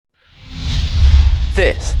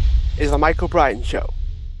This is the Michael Bryan Show.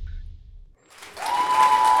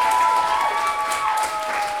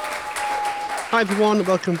 Hi everyone,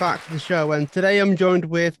 welcome back to the show. And today I'm joined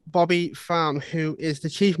with Bobby Pham, who is the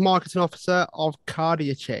Chief Marketing Officer of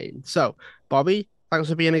KardiaChain. So, Bobby, thanks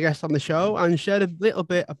for being a guest on the show and share a little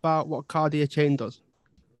bit about what KardiaChain does.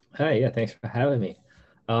 Hi, yeah, thanks for having me.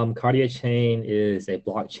 KardiaChain is a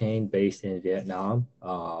blockchain based in Vietnam.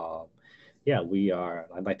 Yeah,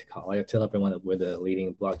 I like to tell everyone that we're the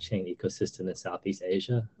leading blockchain ecosystem in Southeast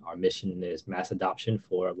Asia. Our mission is mass adoption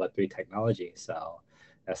for Web3 technology. So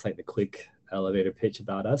that's like the quick elevator pitch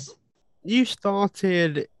about us. You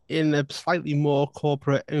started in a slightly more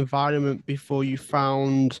corporate environment before you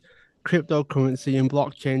found cryptocurrency and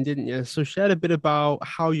blockchain, didn't you? So, share a bit about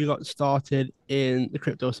how you got started in the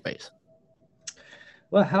crypto space.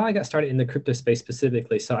 Well, how I got started in the crypto space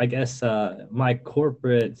specifically. So I guess my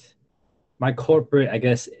corporate, I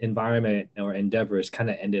guess, environment or endeavors kind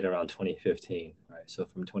of ended around 2015, right? So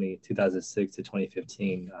from 2006 to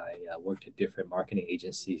 2015, I worked at different marketing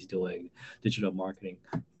agencies doing digital marketing,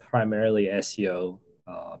 primarily SEO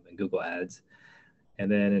and Google Ads.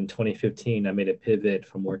 And then in 2015, I made a pivot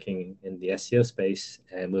from working in the SEO space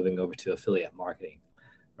and moving over to affiliate marketing,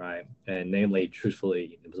 right? And namely,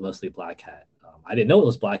 truthfully, it was mostly Black Hat. I didn't know it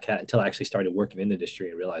was Black Hat until I actually started working in the industry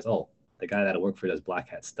and realized, oh, the guy that I work for does Black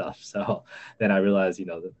Hat stuff. So then I realized,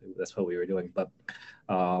 that's what we were doing. But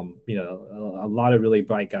a lot of really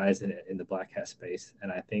bright guys in the Black Hat space,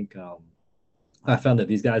 and I think I found that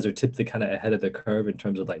these guys are typically kind of ahead of the curve in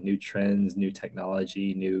terms of like new trends, new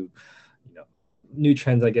technology, you know, new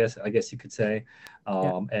trends, I guess you could say.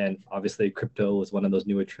 Yeah. And obviously crypto was one of those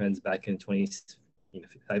newer trends back in 20,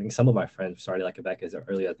 I think some of my friends started like back as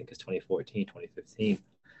early, I think it's 2014, 2015.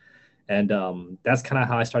 And that's kind of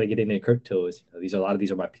how I started getting into crypto. A lot of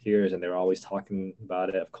these are my peers, and they're always talking about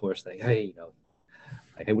it. Of course, like, hey,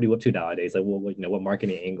 like, hey, what are you up to nowadays? Like, what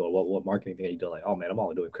marketing angle, what marketing thing are you doing? Like, oh man, I'm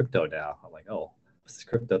all doing crypto now. I'm like, oh, what's this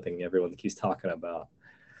crypto thing everyone keeps talking about?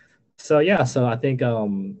 So yeah, so I think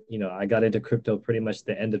I got into crypto pretty much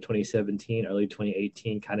the end of 2017, early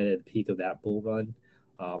 2018, kind of at the peak of that bull run.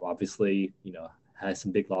 Obviously, had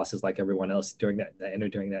some big losses like everyone else that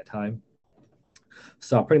entered during that time.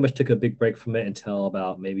 So I pretty much took a big break from it until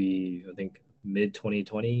about maybe I think mid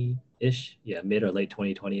 2020 ish. Yeah, mid or late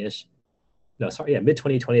 2020 ish. No, sorry, yeah, mid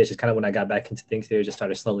 2020 ish is kind of when I got back into things here, just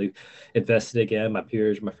started slowly investing again. My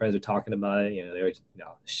peers, my friends are talking about it. They were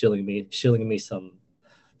shilling me some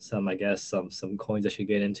I guess some coins I should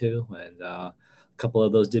get into, and a couple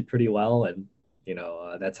of those did pretty well, and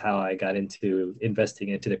that's how I got into investing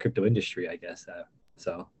into the crypto industry, I guess.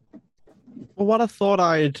 So Well, what I thought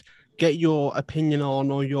I'd get your opinion on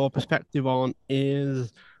or your perspective on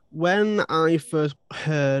is when I first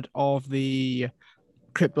heard of the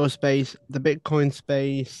crypto space, the Bitcoin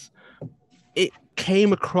space, it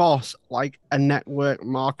came across like a network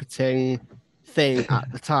marketing thing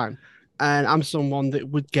at the time. And I'm someone that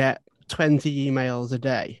would get 20 emails a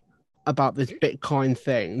day about this Bitcoin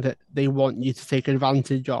thing that they want you to take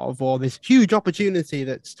advantage of, or this huge opportunity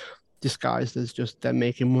that's disguised as just them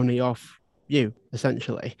making money off you,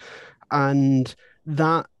 essentially. And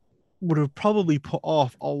that would have probably put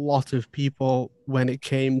off a lot of people when it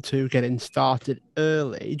came to getting started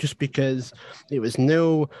early, just because it was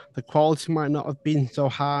new, the quality might not have been so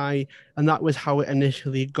high, and that was how it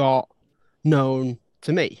initially got known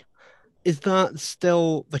to me. Is that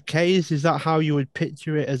still the case? Is that how you would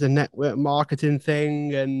picture it as a network marketing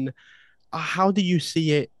thing? And how do you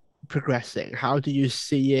see it progressing? How do you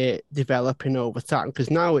see it developing over time?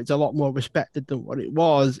 Because now it's a lot more respected than what it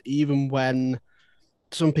was, even when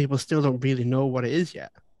some people still don't really know what it is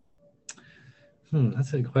yet.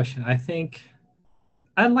 that's a good question.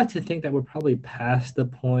 I'd like to think that we're probably past the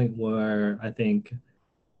point where I think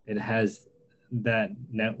it has that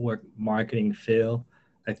network marketing feel.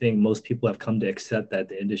 I think most people have come to accept that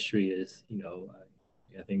the industry is,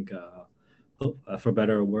 I think for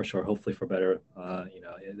better or worse, or hopefully for better,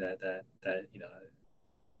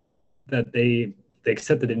 that they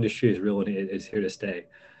accept that the industry is real and it is here to stay.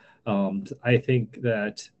 I think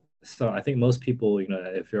that I think most people,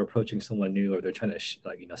 if you're approaching someone new or they're trying to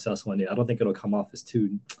sell someone new, I don't think it'll come off as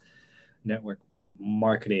too network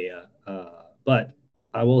marketing. But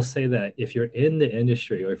I will say that if you're in the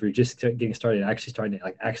industry or if you're just getting started, actually starting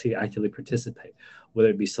to actually actively participate, whether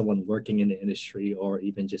it be someone working in the industry or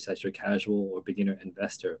even just as your casual or beginner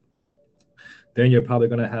investor, then you're probably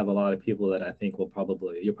going to have a lot of people that I think you'll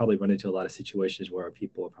probably run into a lot of situations where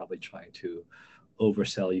people are probably trying to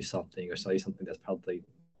oversell you something or sell you something that's probably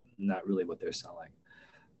not really what they're selling.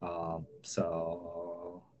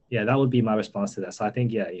 So yeah, that would be my response to that. So I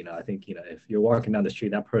think, yeah, I think, if you're walking down the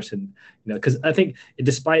street, that person, because I think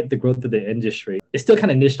despite the growth of the industry, it's still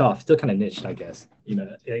kind of niched off, still kind of niched, I guess.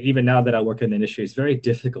 Even now that I work in the industry, it's very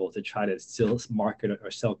difficult to try to still market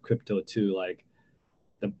or sell crypto to like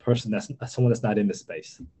the person that's someone that's not in the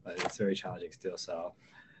space. It's very challenging still. So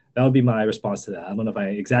that would be my response to that. I don't know if I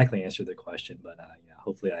exactly answered the question, but yeah,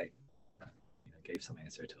 hopefully I gave some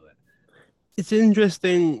answer to it. It's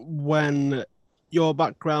interesting when your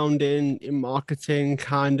background in marketing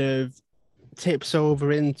kind of tips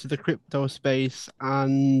over into the crypto space,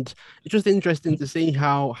 and it's just interesting to see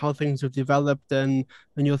how things have developed and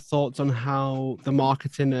your thoughts on how the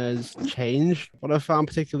marketing has changed. What I found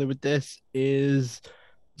particularly with this is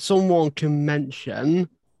someone can mention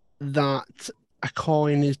that a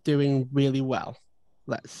coin is doing really well,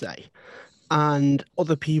 let's say, and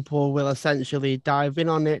other people will essentially dive in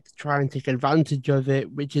on it, try and take advantage of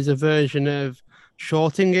it, which is a version of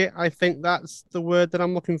shorting it. I think that's the word that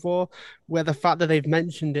I'm looking for, where the fact that they've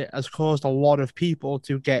mentioned it has caused a lot of people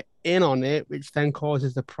to get in on it, which then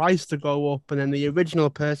causes the price to go up. And then the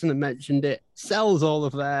original person that mentioned it sells all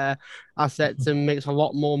of their assets and makes a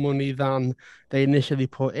lot more money than they initially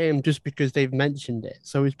put in just because they've mentioned it.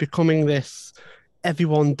 So it's becoming this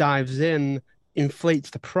everyone dives in,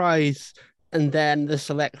 inflates the price, and then the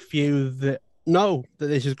select few that know that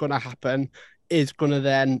this is going to happen is going to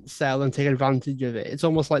then sell and take advantage of it. It's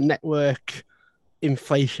almost like network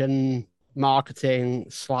inflation marketing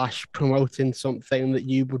slash promoting something that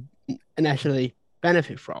you would initially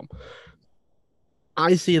benefit from.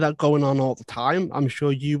 I see that going on all the time. I'm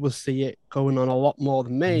sure you will see it going on a lot more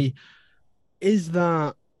than me. Is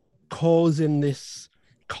that causing this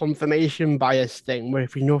confirmation bias thing where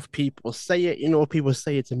if enough people say it, people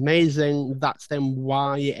say it's amazing, that's then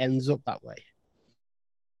why it ends up that way?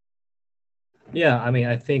 Yeah, I mean,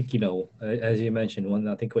 I think as you mentioned, one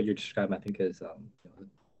I think what you're describing, I think is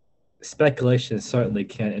speculation certainly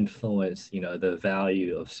can influence the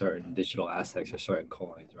value of certain digital assets or certain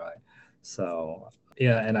coins, right? So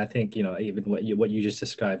yeah, and I think even what you just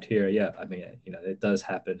described here, yeah, I mean it does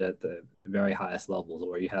happen at the very highest levels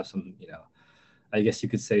where you have some I guess you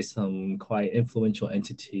could say some quite influential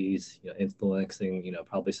entities, influencing,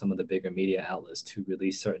 probably some of the bigger media outlets to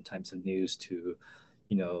release certain types of news to,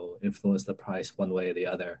 influence the price one way or the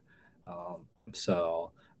other.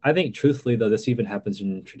 So I think, truthfully, though, this even happens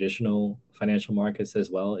in traditional financial markets as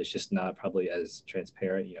well. It's just not probably as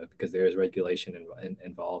transparent, because there is regulation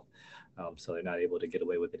involved. So they're not able to get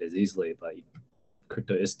away with it as easily. But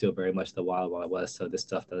crypto is still very much the wild, wild west. So this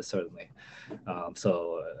stuff does certainly.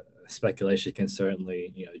 Speculation can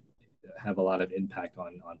certainly, have a lot of impact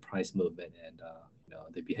on price movement and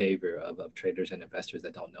the behavior of traders and investors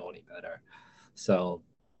that don't know any better. So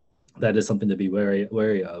that is something to be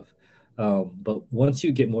wary of. But once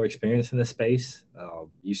you get more experience in the space,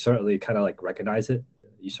 you certainly kind of like recognize it.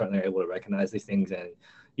 You certainly are able to recognize these things, and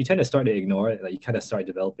you tend to start to ignore it. Like you kind of start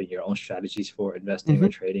developing your own strategies for investing or Mm-hmm.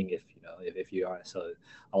 trading, if you are. So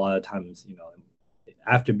a lot of times,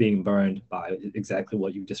 after being burned by exactly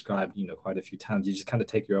what you described, quite a few times, you just kind of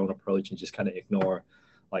take your own approach and just kind of ignore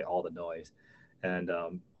like all the noise. And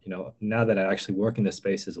now that I actually work in this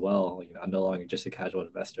space as well, I'm no longer just a casual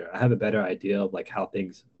investor. I have a better idea of like how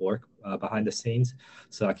things work behind the scenes,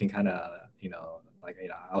 so I can kind of, like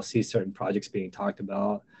I'll see certain projects being talked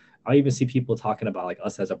about. I even see people talking about like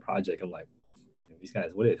us as a project. I'm like, these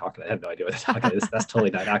guys, what are they talking? I have no idea what they're talking about. That's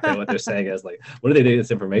totally not accurate what they're saying. Is like, what are they getting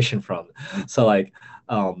this information from? So like,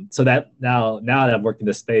 so that now that I've worked in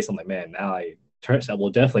this space, I'm like, man, now I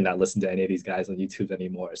will definitely not listen to any of these guys on YouTube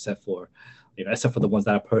anymore, except for the ones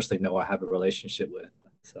that I personally know I have a relationship with.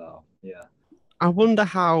 So yeah. I wonder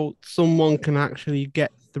how someone can actually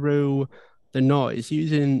get through the noise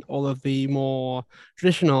using all of the more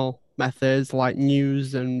traditional methods like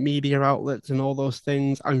news and media outlets and all those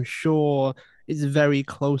things. I'm sure it's very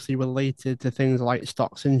closely related to things like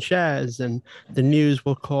stocks and shares, and the news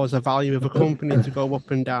will cause a value of a company to go up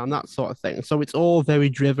and down, that sort of thing. So it's all very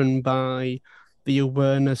driven by the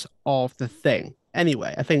awareness of the thing.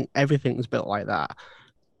 Anyway, I think everything's built like that.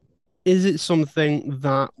 Is it something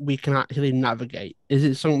that we can actually navigate? Is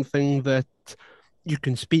it something that you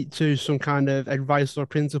can speak to, some kind of advice or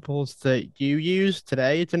principles that you use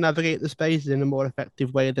today to navigate the space in a more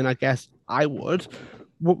effective way than I guess I would?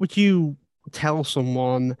 What would you tell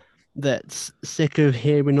someone that's sick of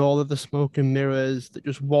hearing all of the smoke and mirrors, that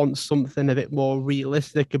just wants something a bit more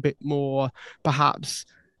realistic, a bit more perhaps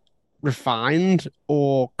refined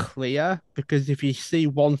or clear? Because if you see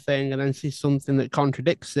one thing and then see something that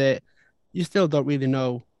contradicts it, you still don't really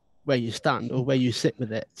know where you stand or where you sit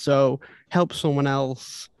with it. So help someone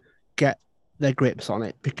else get their grips on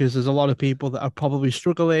it because there's a lot of people that are probably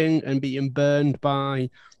struggling and being burned by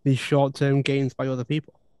these short-term gains by other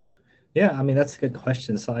people. Yeah, I mean that's a good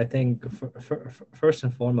question. So I think first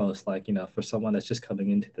and foremost, like for someone that's just coming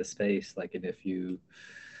into the space, like, and if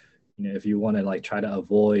if you want to like try to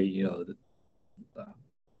avoid,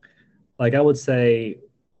 like I would say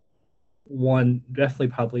one definitely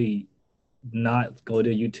probably not go to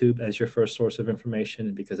YouTube as your first source of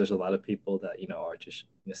information because there's a lot of people that are just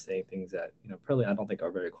saying things that probably I don't think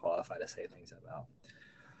are very qualified to say things about.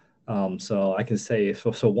 So I can say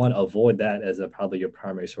so one, avoid that as probably your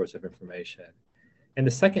primary source of information. And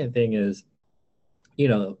the second thing is,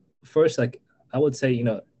 first, like I would say,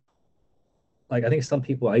 like I think some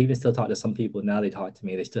people, I even still talk to some people now, they talk to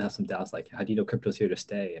me, they still have some doubts, like, how do you know crypto's here to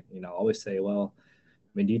stay? And, I always say, well,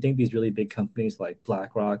 I mean, do you think these really big companies like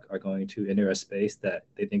BlackRock are going to enter a space that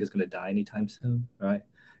they think is going to die anytime soon, right?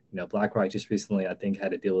 BlackRock just recently, I think,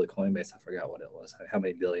 had a deal with Coinbase. I forgot what it was, how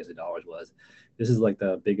many billions of dollars was. This is like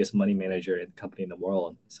the biggest money manager in company in the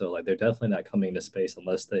world. So like they're definitely not coming into space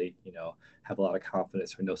unless they, have a lot of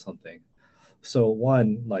confidence or know something. So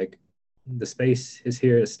one, like the space is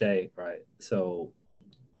here to stay, right? So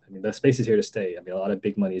I mean, the space is here to stay. I mean, a lot of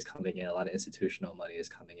big money is coming in, a lot of institutional money is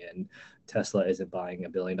coming in. Tesla isn't buying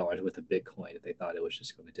 $1 billion worth of Bitcoin if they thought it was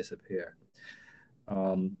just going to disappear.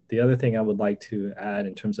 The other thing I would like to add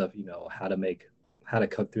in terms of how to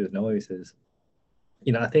cut through the noise is,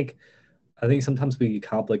 I think sometimes we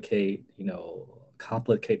complicate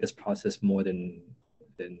this process more than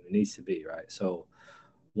it needs to be, right? So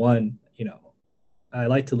one, I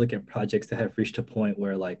like to look at projects that have reached a point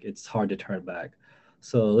where like it's hard to turn back.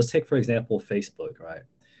 So let's take for example Facebook, right?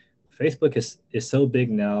 Facebook is so big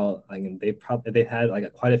now. I mean, they've had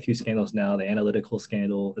like quite a few scandals now. The analytical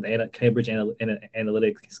scandal, the Cambridge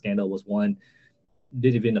Analytic scandal was one.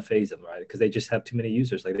 Didn't even phase them, right? Because they just have too many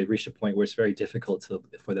users. Like they've reached a point where it's very difficult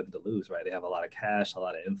for them to lose, right? They have a lot of cash, a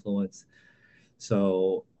lot of influence.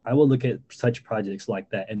 So I will look at such projects like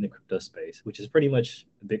that in the crypto space, which is pretty much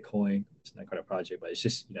Bitcoin. It's not quite a project, but it's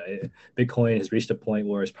just, Bitcoin has reached a point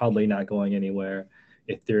where it's probably not going anywhere.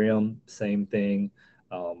 Ethereum, same thing.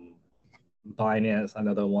 Um, Binance,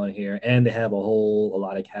 another one here, and they have a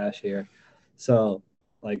lot of cash here. So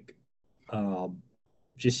like, um,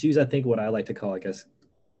 just use, I think, what I like to call, I guess,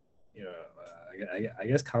 I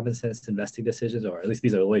guess common sense investing decisions, or at least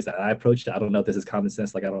these are the ways that I approach it. I don't know if this is common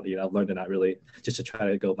sense. Like I don't, I've learned to not really just to try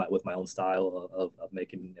to go with my own style of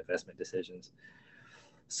making investment decisions.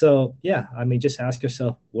 So yeah, I mean, just ask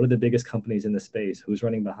yourself, what are the biggest companies in the space? Who's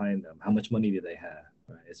running behind them? How much money do they have?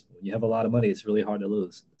 Right? When you have a lot of money, it's really hard to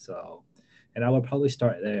lose. So, and I would probably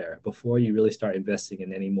start there before you really start investing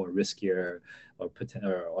in any more riskier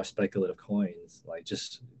or speculative coins. Like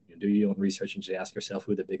just do your own research and just ask yourself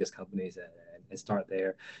who are the biggest companies and start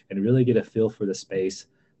there and really get a feel for the space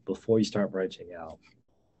before you start branching out.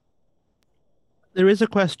 There is a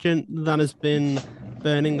question that has been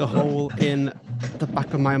burning a hole in the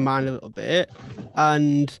back of my mind a little bit.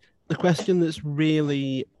 And the question that's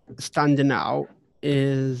really standing out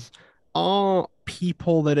is, are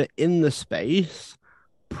people that are in the space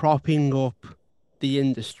propping up the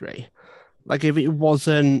industry? Like, if it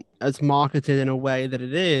wasn't as marketed in a way that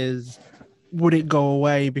it is, would it go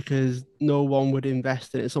away because no one would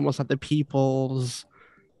invest in it? It's almost like the people's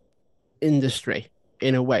industry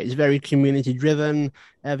in a way. It's very community driven.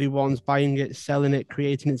 Everyone's buying it, selling it,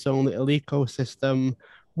 creating its own little ecosystem.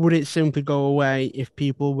 Would it simply go away if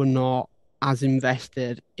people were not as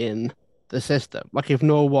invested in the system? Like if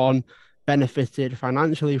no one benefited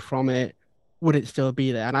financially from it, would it still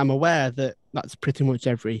be there? And I'm aware that that's pretty much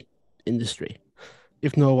every industry.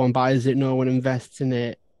 If no one buys it, no one invests in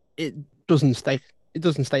it, it doesn't stay. It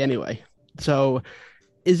doesn't stay anyway. So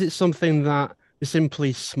is it something that is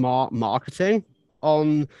simply smart marketing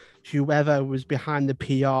on whoever was behind the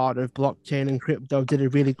PR of blockchain and crypto did a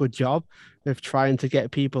really good job of trying to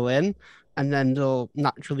get people in and then they'll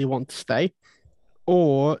naturally want to stay?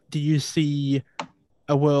 Or do you see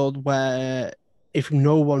a world where if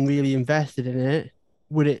no one really invested in it,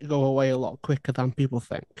 would it go away a lot quicker than people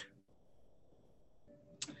think?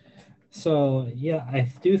 So yeah,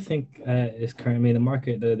 I do think it's currently the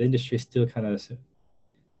market, the industry is still kind of,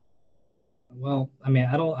 well, I mean,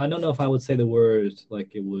 I don't know if I would say the words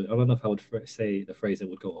like it would. I don't know if I would say the phrase it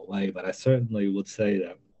would go away, but I certainly would say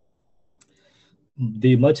that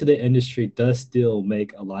the much of the industry does still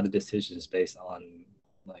make a lot of decisions based on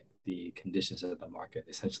like the conditions of the market.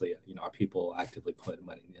 Essentially, are people actively putting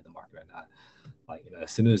money in the market or not? Like,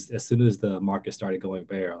 as soon as the market started going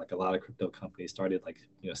bare, like a lot of crypto companies started like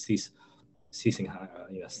ceasing,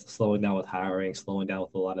 slowing down with hiring, slowing down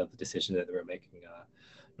with a lot of the decisions that they were making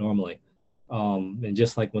normally. And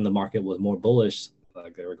just like when the market was more bullish,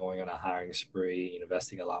 like they were going on a hiring spree,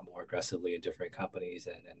 investing a lot more aggressively in different companies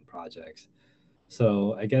and projects.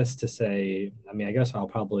 So I guess to say, I mean, I guess I'll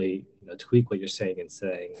probably tweak what you're saying and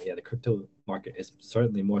saying, yeah, the crypto market is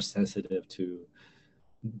certainly more sensitive to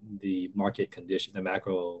the market condition, the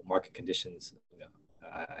macro market conditions.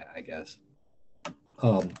 I guess.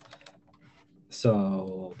 Um,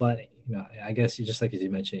 but I guess you just like as you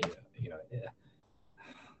mentioned,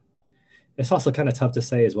 it's also kind of tough to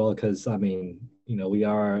say as well because I mean, we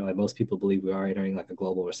are like most people believe we are entering like a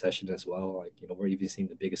global recession as well. Like we're even seeing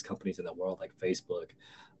the biggest companies in the world like Facebook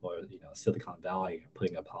or Silicon Valley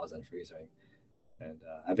putting a pause on freezing. And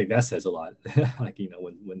I think that says a lot. Like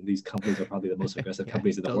when these companies are probably the most aggressive Yeah,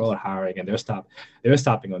 companies it in the does. world hiring, and they're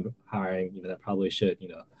stopping on hiring. That probably should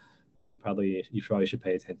probably you probably should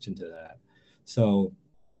pay attention to that. So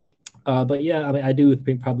but yeah, I mean, I do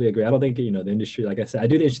think probably agree. I don't think the industry, like I said, I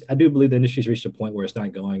do believe the industry's reached a point where it's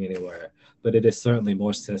not going anywhere, but it is certainly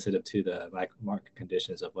more sensitive to the like market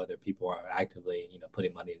conditions of whether people are actively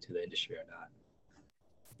putting money into the industry or not.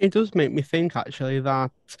 It does make me think actually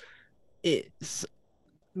that it's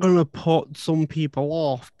going to put some people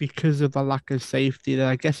off because of the lack of safety that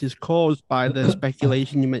I guess is caused by the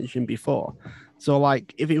speculation you mentioned before. So,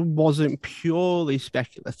 like, if it wasn't purely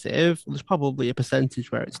speculative, there's probably a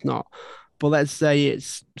percentage where it's not. But let's say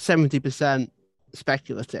it's 70%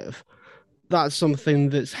 speculative, that's something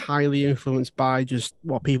that's highly influenced by just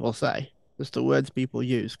what people say. Just the words people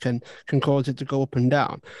use can cause it to go up and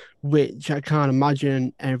down, which I can't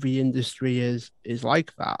imagine every industry is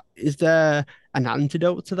like that. Is there an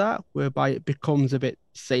antidote to that whereby it becomes a bit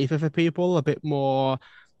safer for people, a bit more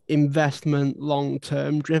investment long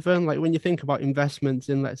term driven? Like when you think about investments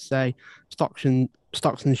in, let's say, stocks and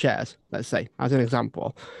shares, let's say, as an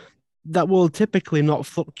example, that will typically not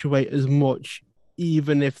fluctuate as much,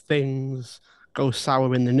 even if things go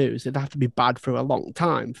sour in the news. It'd have to be bad for a long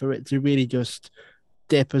time for it to really just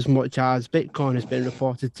dip as much as Bitcoin has been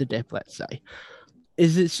reported to dip, let's say.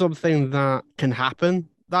 Is it something that can happen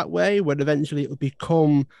that way, where eventually it'll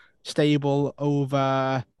become stable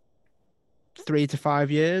over 3 to 5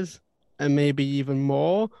 years and maybe even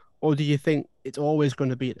more? Or do you think it's always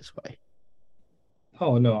going to be this way?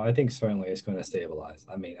 Oh no, I think certainly it's going to stabilize.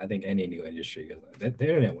 I mean, I think any new industry, because the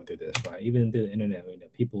internet went through this, right? Even the internet,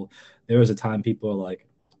 people. There was a time people were like,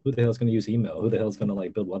 "Who the hell is going to use email? Who the hell is going to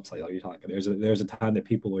like build websites? Are you talking?" There's a time that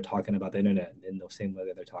people were talking about the internet in the same way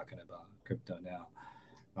that they're talking about crypto now.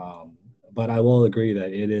 Um, but I will agree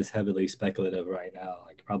that it is heavily speculative right now,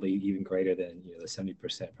 like probably even greater than the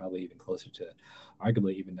 70%, probably even closer to,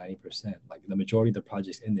 arguably even 90%. Like the majority of the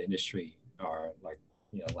projects in the industry are like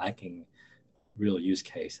lacking real use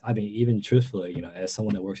case. I mean, even truthfully, as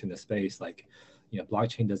someone that works in the space, like,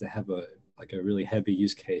 blockchain doesn't have a really heavy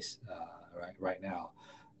use case right now.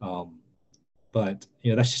 Um, but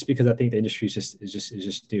that's just because I think the industry is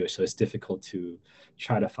just new, so it's difficult to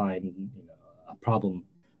try to find a problem.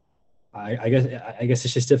 I guess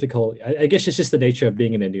it's just difficult. I guess it's just the nature of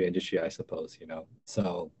being in a new industry, I suppose.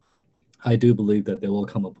 So I do believe that there will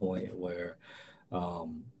come a point where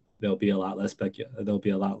um, there'll be a lot less there'll be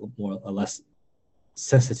a lot more a less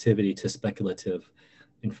sensitivity to speculative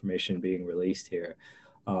information being released here.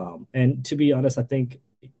 And to be honest, I think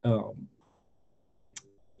um,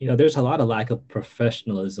 there's a lot of lack of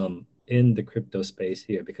professionalism in the crypto space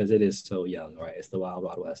here because it is so young, right? It's the wild,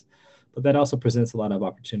 wild west. But that also presents a lot of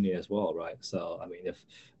opportunity as well, right? So, I mean, if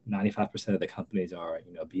 95% of the companies are,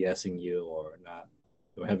 BSing you or not,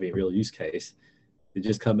 or having a real use case, they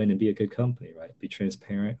just come in and be a good company, right? Be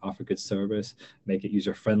transparent, offer good service, make it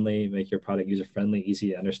user friendly, make your product user friendly,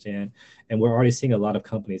 easy to understand. And we're already seeing a lot of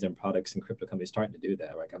companies and products and crypto companies starting to do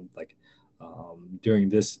that. Like I'm like during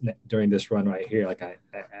this run right here, like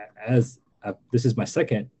this is my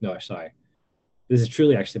second. No, sorry, this is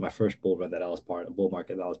truly actually my first bull run that I was part of, bull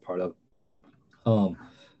market that I was part of. Um,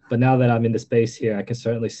 but now that I'm in the space here, I can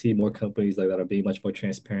certainly see more companies like that are being much more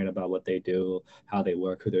transparent about what they do, how they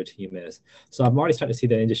work, who their team is. So I'm already starting to see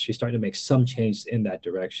the industry starting to make some change in that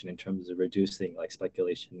direction in terms of reducing like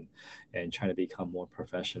speculation and trying to become more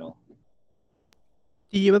professional.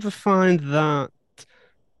 Do you ever find that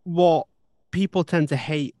what people tend to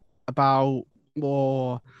hate about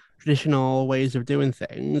more traditional ways of doing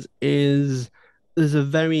things is there's a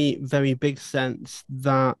very, very big sense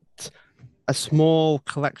that a small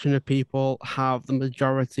collection of people have the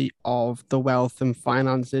majority of the wealth and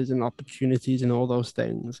finances and opportunities and all those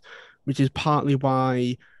things, which is partly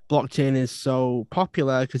why blockchain is so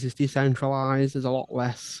popular because it's decentralized. There's a lot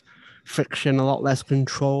less friction, a lot less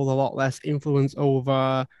control, a lot less influence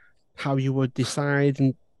over how you would decide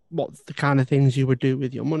and what the kind of things you would do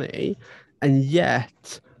with your money. And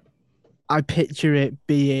yet I picture it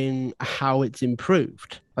being how it's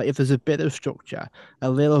improved. Like if there's a bit of structure, a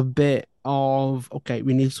little bit of, okay,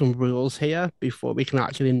 we need some rules here before we can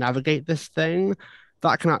actually navigate this thing,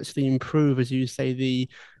 that can actually improve, as you say, the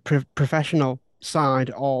professional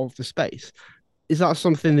side of the space. Is that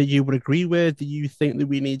something that you would agree with? Do you think that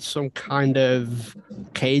we need some kind of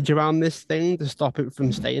cage around this thing to stop it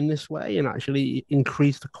from staying this way and actually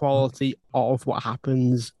increase the quality of what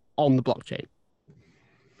happens on the blockchain?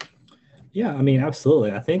 Yeah, I mean,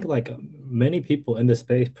 absolutely. I think like many people in the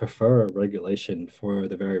space prefer regulation for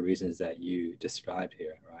the very reasons that you described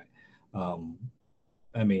here, right? Um,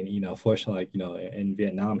 I mean, fortunately, like, in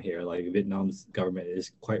Vietnam here, like Vietnam's government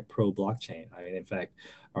is quite pro blockchain. I mean, in fact,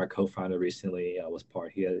 our co-founder recently was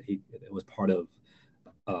he was part of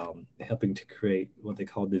helping to create what they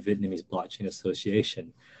call the Vietnamese Blockchain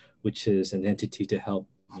Association, which is an entity to help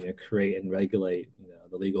create and regulate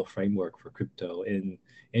the legal framework for crypto in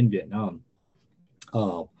Vietnam.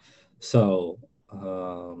 Uh, so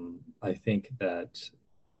I think that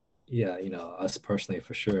yeah, us personally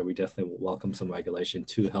for sure, we definitely welcome some regulation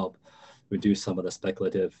to help reduce some of the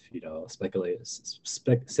speculative,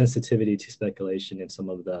 sensitivity to speculation and some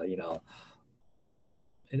of the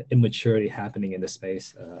immaturity happening in the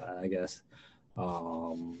space, I guess.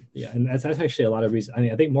 Yeah, and that's actually a lot of reasons. I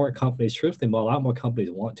mean, I think more companies, truthfully, a lot more companies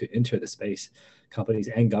want to enter the space, companies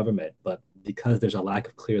and government, but because there's a lack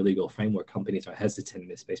of clear legal framework, companies are hesitant in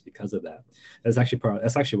this space because of that. That's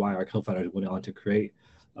actually why our co-founders went on to create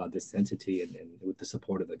this entity and with the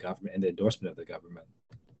support of the government and the endorsement of the government.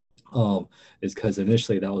 Is because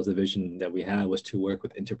initially that was the vision that we had, was to work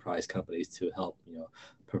with enterprise companies to help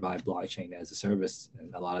provide blockchain as a service.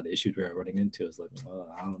 And a lot of the issues we were running into is like,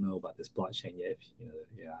 I don't know about this blockchain yet.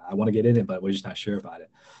 Yeah, I want to get in it, but we're just not sure about it.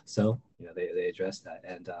 So they addressed that.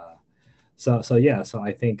 And so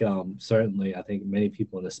I think certainly I think many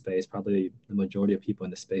people in the space, probably the majority of people in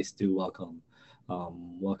the space, do welcome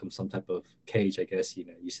some type of cage, I guess you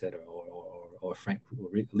said, or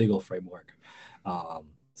legal framework.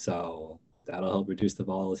 So that'll help reduce the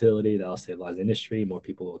volatility. That'll stabilize the industry. More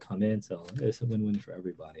people will come in. So it's a win-win for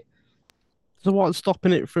everybody. So what's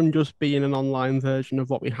stopping it from just being an online version of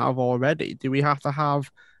what we have already? Do we have to have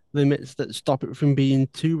limits that stop it from being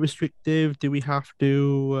too restrictive? Do we have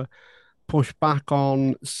to push back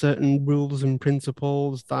on certain rules and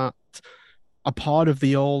principles that are part of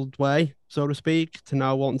the old way, so to speak, to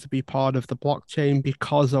now want to be part of the blockchain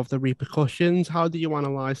because of the repercussions? How do you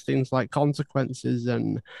analyze things like consequences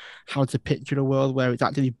and how to picture a world where it's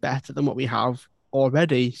actually better than what we have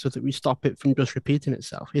already so that we stop it from just repeating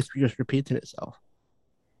itself, history just repeating itself?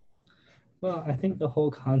 Well, I think the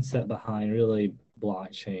whole concept behind really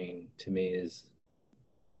blockchain to me is,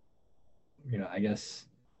 I guess,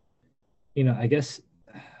 I guess,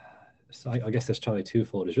 so I guess that's probably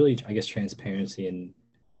twofold. It's really, I guess, transparency and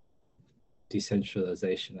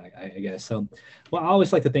decentralization, I guess. So, well, I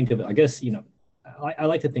always like to think of it, I guess, I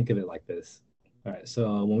like to think of it like this. All right.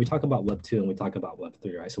 So when we talk about Web 2 and we talk about Web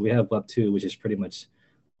 3, right? So we have Web 2, which is pretty much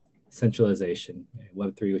centralization,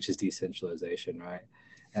 Web 3, which is decentralization, right?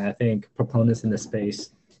 And I think proponents in the space,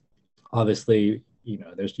 obviously,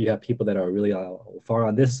 you have people that are really far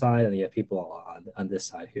on this side and you have people on this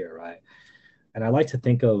side here, right? And I like to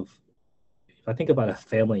think of, if I think about a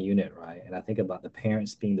family unit, right, and I think about the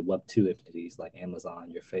parents being the Web 2 entities like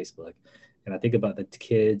Amazon, your Facebook, and I think about the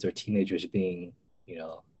kids or teenagers being,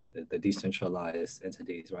 the decentralized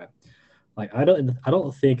entities, right? Like I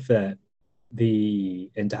don't think that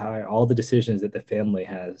all the decisions that the family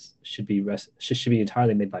has should be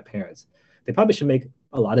entirely made by parents. They probably should make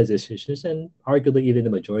a lot of decisions and arguably even the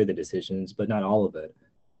majority of the decisions, but not all of it.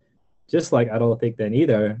 Just like I don't think then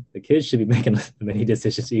either the kids should be making many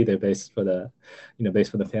decisions either based for the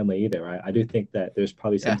family either, right? I do think that there's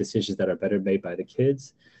probably some Yeah. decisions that are better made by the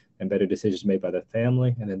kids and better decisions made by the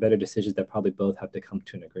family, and then better decisions that probably both have to come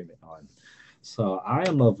to an agreement on. So I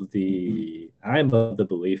am of the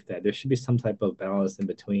belief that there should be some type of balance in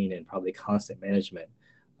between and probably constant management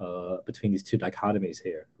between these two dichotomies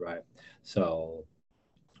here, right? So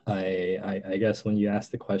I guess when you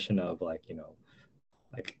ask the question of like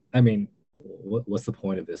like I mean what's the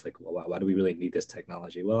point of this, like why do we really need this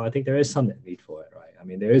technology? Well, I think there is some need for it, right? I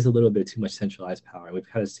mean, there is a little bit too much centralized power, and we've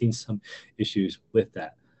kind of seen some issues with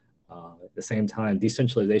that. At the same time,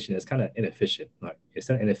 decentralization is kind of inefficient. Like it's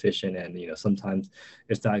not inefficient, and sometimes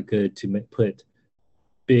it's not good to put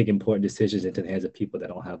big important decisions into the hands of people that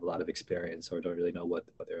don't have a lot of experience or don't really know what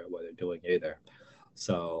they're doing either.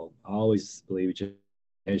 So I always believe just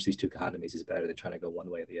manage these two economies is better than trying to go one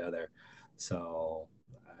way or the other. So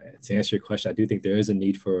to answer your question, I do think there is a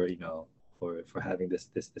need for for having this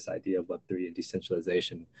idea of Web3 and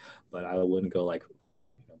decentralization, but I wouldn't go like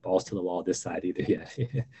balls to the wall this side either yet.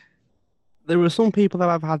 There are some people that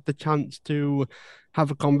I've had the chance to have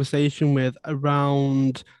a conversation with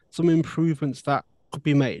around some improvements that could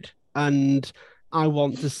be made. And I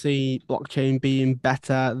want to see blockchain being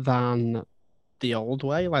better than the old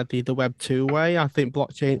way, like the Web 2 way. I think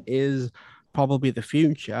blockchain is probably the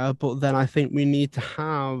future, but then I think we need to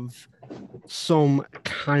have some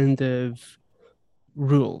kind of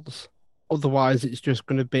rules. Otherwise, it's just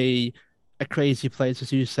going to be a crazy place,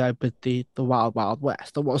 as you said, with the wild, wild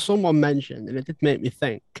west. And what someone mentioned, and it did make me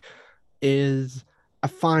think, is a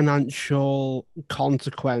financial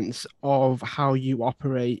consequence of how you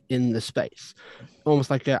operate in the space, almost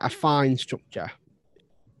like a fine structure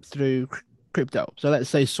through crypto. So let's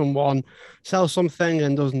say someone sells something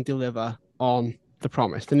and doesn't deliver on the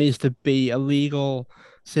promise. There needs to be a legal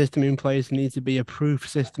system in place, there needs to be a proof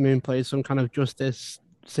system in place, some kind of justice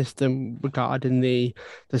system regarding the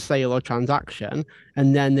sale or transaction,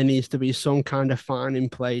 and then there needs to be some kind of fine in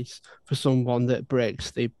place for someone that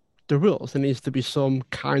breaks the rules. There needs to be some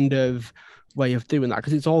kind of way of doing that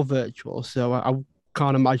because it's all virtual. So I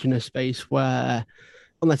can't imagine a space where,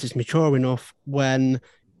 unless it's mature enough, when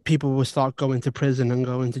people will start going to prison and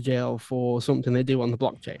going to jail for something they do on the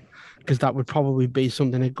blockchain, because that would probably be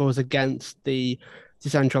something that goes against the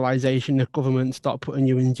decentralization. The government start putting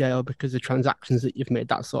you in jail because of transactions that you've made,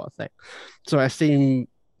 that sort of thing. So I seem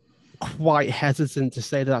quite hesitant to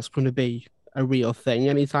say that that's going to be a real thing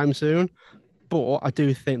anytime soon. But I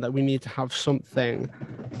do think that we need to have something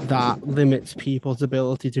that limits people's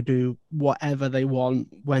ability to do whatever they want,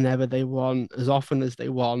 whenever they want, as often as they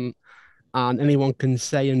want, and anyone can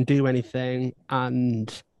say and do anything,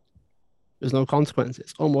 and there's no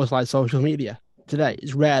consequences. Almost like social media today.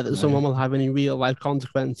 It's rare that someone Right. will have any real life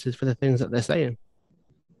consequences for the things that they're saying.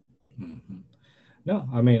 Mm-hmm. No,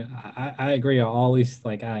 I mean I agree. I always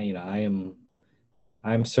like I'm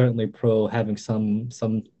certainly pro having some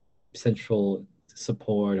central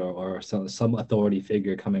support or some authority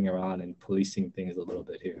figure coming around and policing things a little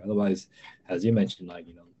bit here. Otherwise, as you mentioned, like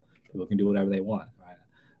people can do whatever they want, right?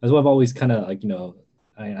 That's what I've always kind of like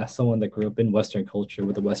as someone that grew up in Western culture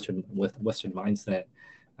with Western mindset,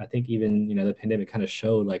 I think even the pandemic kind of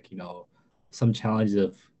showed like some challenges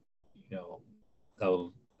of you know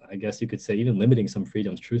of I guess you could say even limiting some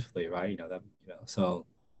freedoms truthfully, right? So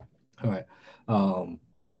all right. Um,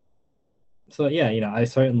 so yeah, I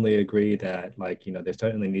certainly agree that like there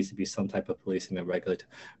certainly needs to be some type of policing and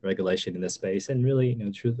regulation in this space, and really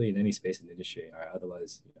truthfully in any space in the industry. Right?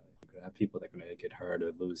 Otherwise, you're gonna have people that are gonna get hurt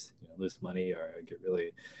or lose money or get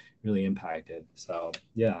really impacted. So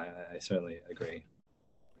yeah, I certainly agree.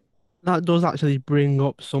 That does actually bring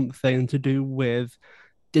up something to do with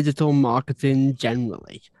digital marketing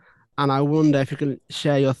generally. And I wonder if you can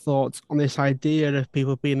share your thoughts on this idea of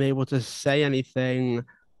people being able to say anything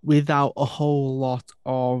without a whole lot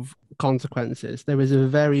of consequences. There is a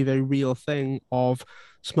very, very real thing of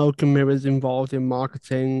smoke and mirrors involved in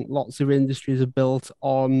marketing. Lots of industries are built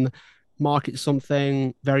on market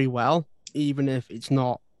something very well, even if it's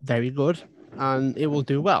not very good. And it will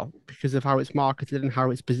do well because of how it's marketed and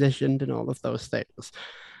how it's positioned and all of those things.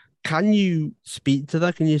 Can you speak to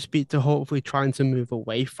that? Can you speak to hopefully trying to move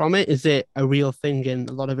away from it? Is it a real thing in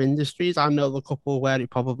a lot of industries? I know the couple where it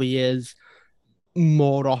probably is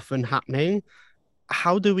more often happening.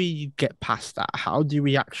 How do we get past that? How do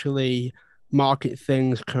we actually market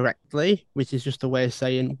things correctly, which is just a way of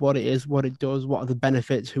saying what it is, what it does, what are the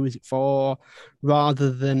benefits, who is it for,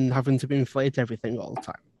 rather than having to inflate everything all the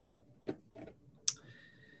time?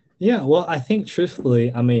 Yeah, well, I think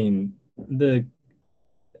truthfully, I mean, the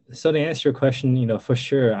so to answer your question, for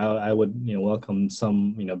sure, I would, welcome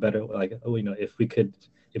some, better, like, if we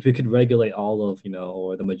could regulate all of,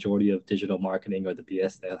 or the majority of digital marketing or the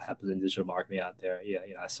BS that happens in digital marketing out there. Yeah,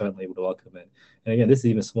 I certainly would welcome it. And again, this is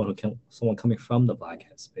even someone coming from the black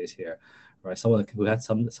hat space here, right? Someone who had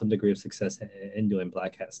some degree of success in doing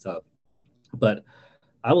black hat stuff. But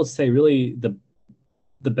I would say really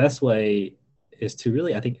the best way is to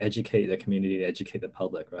really, I think, educate the community, educate the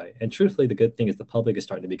public, right? And truthfully, the good thing is the public is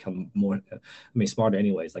starting to become more, smarter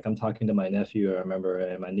anyways. Like I'm talking to my nephew, I remember,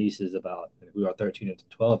 and my nieces about who are 13 and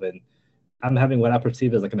 12, and I'm having what I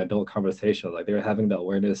perceive as like an adult conversation. Like they're having the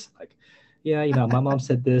awareness, like, yeah, my mom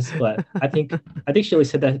said this, but I think she only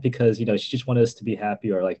said that because she just wanted us to be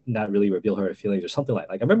happy or like not really reveal her feelings or something like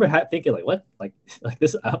I remember thinking like what like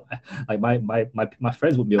this like my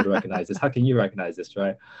friends would be able to recognize this. How can you recognize this,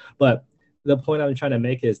 right? But the point I'm trying to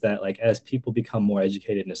make is that like as people become more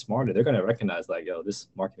educated and smarter, they're gonna recognize like, yo, this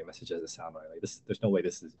marketing message doesn't sound right. Like this, there's no way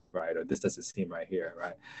this is right, or this doesn't seem right here,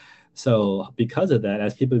 right? So because of that,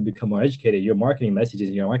 as people become more educated, your marketing messages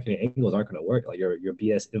and your marketing angles aren't going to work. Like your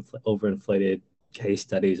BS overinflated case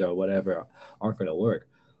studies or whatever aren't going to work.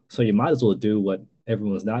 So you might as well do what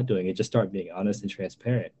everyone's not doing and just start being honest and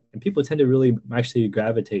transparent. And people tend to really actually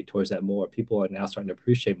gravitate towards that more. People are now starting to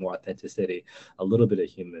appreciate more authenticity, a little bit of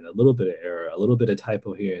human, a little bit of error, a little bit of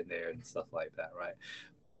typo here and there, and stuff like that, right?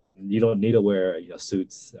 You don't need to wear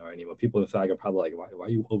suits or anymore. People in fact are probably like, why are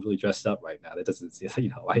you overly dressed up right now? That doesn't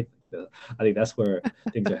why. I think that's where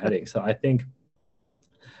things are heading. So I think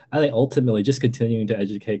ultimately just continuing to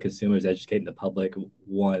educate consumers, educating the public,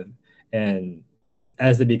 one, and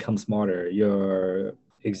as they become smarter, your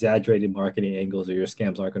exaggerated marketing angles or your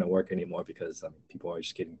scams aren't going to work anymore because people are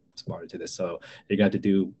just getting smarter to this. So you have to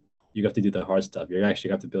do the hard stuff. You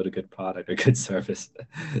actually have to build a good product or good service.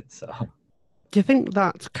 So Do you think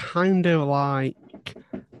that's kind of like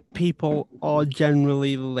people are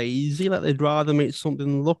generally lazy? Like they'd rather make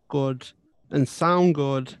something look good and sound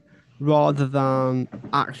good rather than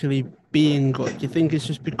actually being good? Do you think it's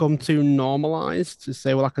just become too normalized to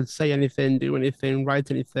say, well, I can say anything, do anything,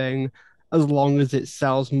 write anything, as long as it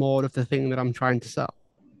sells more of the thing that I'm trying to sell?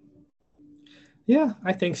 yeah,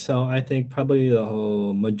 I think so. I think probably the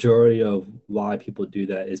whole majority of why people do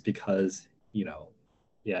that is because, you know,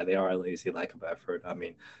 yeah, they are lazy, lack of effort. I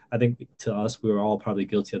mean, I think to us, we were all probably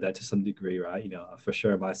guilty of that to some degree, right? For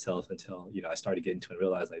sure myself until, I started getting to it and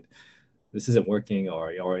realized like this isn't working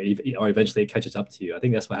or eventually it catches up to you. I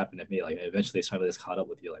think that's what happened to me. Like eventually some of this caught up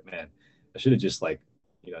with you. Like, man, I should have just like,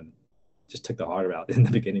 you know, just took the harder route in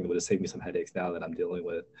the beginning. It would have saved me some headaches now that I'm dealing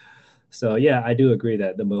with. So yeah, I do agree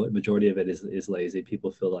that the majority of it is lazy.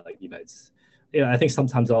 People feel like it's I think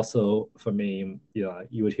sometimes also for me,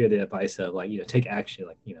 you would hear the advice of like take action,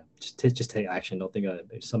 like just take action. Don't think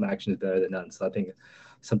some action is better than none. So I think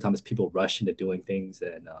sometimes people rush into doing things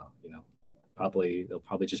and they'll probably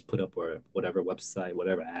just put up or whatever website,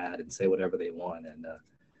 whatever ad, and say whatever they want. And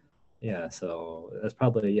yeah, so that's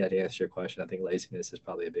probably to answer your question. I think laziness is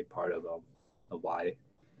probably a big part of why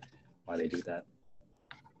they do that.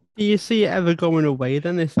 Do you see it ever going away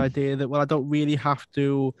then, this idea that, well, I don't really have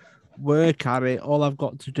to work at it. All I've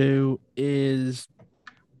got to do is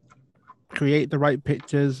create the right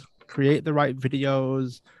pictures, create the right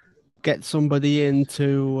videos, get somebody in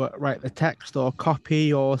to write the text or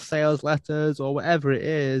copy or sales letters or whatever it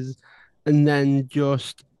is, and then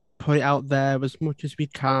just put it out there as much as we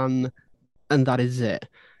can, and that is it.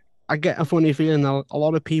 I get a funny feeling that a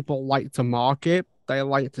lot of people like to market, they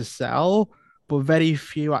like to sell, but very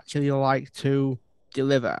few actually like to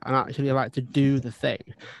deliver and actually like to do the thing.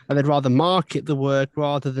 And they'd rather market the work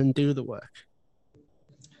rather than do the work.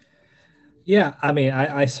 Yeah, I mean,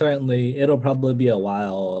 I certainly it'll probably be a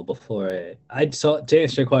while before it. So to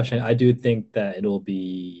answer your question, I do think that it'll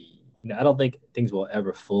be. I don't think things will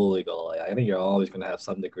ever fully go. Like, I think you're always going to have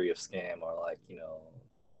some degree of scam or like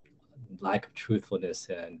lack of truthfulness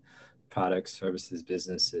in products, services,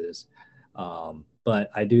 businesses.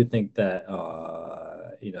 But I do think that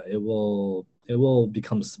it will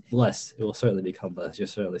become less. It will certainly become less. You'll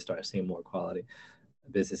certainly start seeing more quality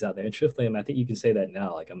business out there. And truthfully, I think you can say that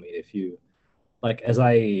now. Like, I mean, if you like as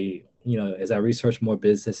I research more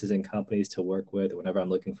businesses and companies to work with whenever I'm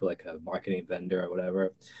looking for like a marketing vendor or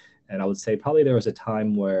whatever, and I would say probably there was a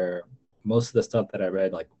time where most of the stuff that I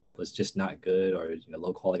read like was just not good or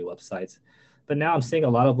low quality websites. But now I'm seeing a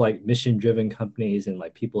lot of like mission driven companies and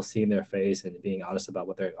like people seeing their face and being honest about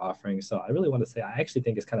what they're offering. So I really want to say I actually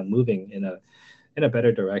think it's kind of moving in a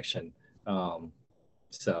better direction. um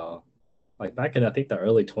so like back in I think the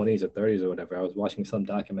early 20s or 30s or whatever, I was watching some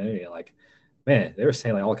documentary and like, man, they were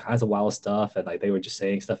saying like all kinds of wild stuff and like they were just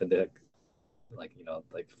saying stuff in the like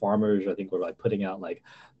like farmers I think were like putting out like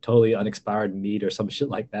totally unexpired meat or some shit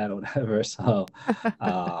like that or whatever. So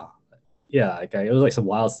uh yeah, like it was like some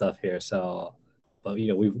wild stuff here. So but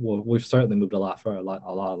we've certainly moved a lot for a lot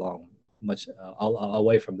along much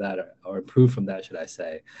away from that or improved from that, should I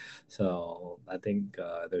say. So I think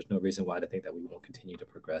there's no reason why to think that we won't continue to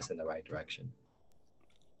progress in the right direction.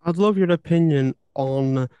 I'd love your opinion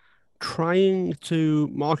on trying to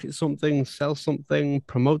market something, sell something,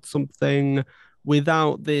 promote something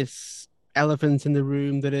without this elephant in the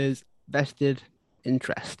room that is vested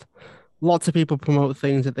interest. Lots of people promote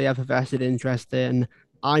things that they have a vested interest in.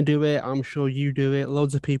 I do it. I'm sure you do it.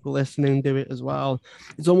 Loads of people listening do it as well.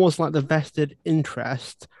 It's almost like the vested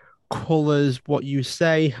interest colors what you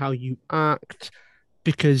say, how you act,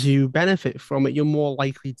 because you benefit from it. You're more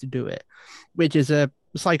likely to do it, which is a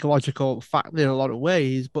psychological fact in a lot of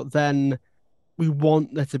ways. But then we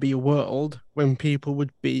want there to be a world when people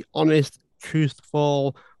would be honest,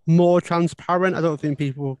 truthful, more transparent. I don't think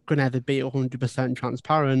people can ever be 100%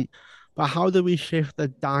 transparent, but how do we shift the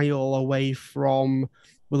dial away from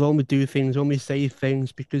we'll only do things, only say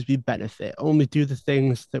things because we benefit, only do the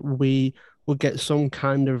things that we will get some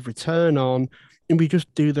kind of return on, and we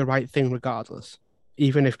just do the right thing regardless,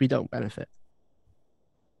 even if we don't benefit?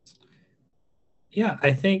 Yeah,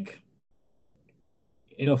 I think,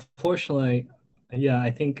 fortunately, yeah,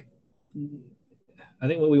 I think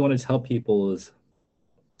what we want to tell people is,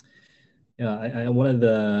 one of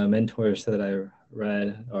the mentors that I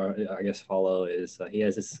read, or I guess follow, is he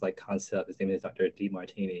has this like concept. His name is Dr.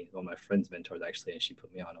 Martini, one of my friend's mentors actually, and she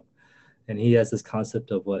put me on him. And he has this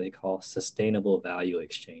concept of what they call sustainable value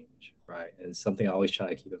exchange, right? And it's something I always try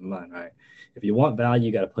to keep in mind, right? If you want value,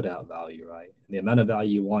 you got to put out value, right? And the amount of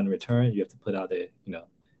value you want in return, you have to put out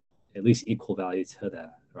at least equal value to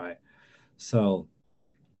that, right? So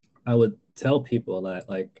I would tell people that,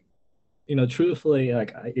 like, truthfully,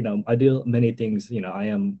 like, I do many things, I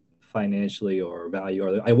am financially or value,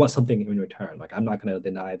 or I want something in return. Like, I'm not going to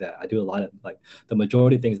deny that. I do a lot of, like, the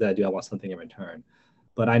majority of things that I do, I want something in return.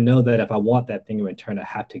 But I know that if I want that thing in return, I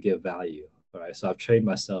have to give value, right? So I've trained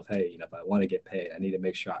myself, hey, if I want to get paid, I need to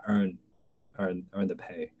make sure I earn the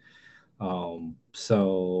pay.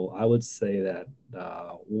 So I would say that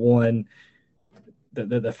one,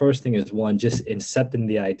 the first thing is, one, just accepting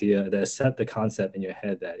the idea, that accept the concept in your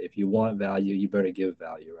head that if you want value, you better give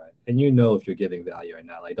value, right? And if you're giving value or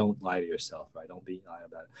not. Like, don't lie to yourself, right? Don't be lying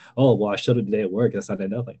about it. Oh, well, I showed it today at work. That's not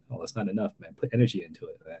enough. Like, oh, that's not enough, man. Put energy into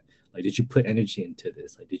it, man. Like, did you put energy into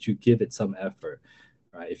this? Like, did you give it some effort?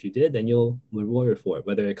 Right? If you did, then you'll reward for it,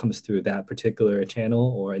 whether it comes through that particular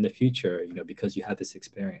channel or in the future, because you have this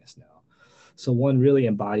experience now. So one, really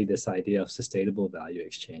embody this idea of sustainable value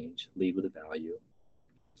exchange, lead with a value,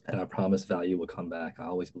 and I promise value will come back. I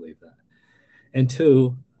always believe that. And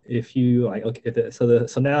two, if you like, okay, so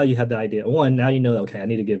now you have the idea. One, now okay, I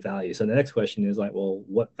need to give value. So the next question is like, well,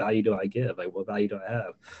 what value do I give? Like, what value do I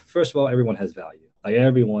have? First of all, everyone has value. Like,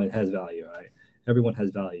 everyone has value, right? Everyone has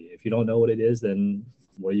value. If you don't know what it is, then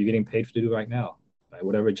what are you getting paid to do right now? Right?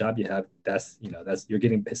 Whatever job you have, that's you're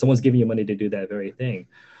getting. Someone's giving you money to do that very thing.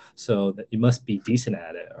 So that you must be decent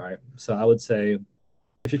at it, right? So I would say,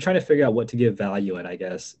 if you're trying to figure out what to give value in, I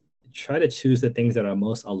guess try to choose the things that are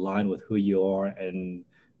most aligned with who you are and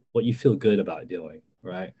what you feel good about doing,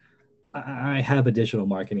 right? I have a digital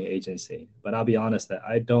marketing agency, but I'll be honest that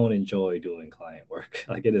I don't enjoy doing client work.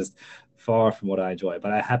 Like, it is far from what I enjoy,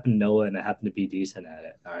 but I happen to know it and I happen to be decent at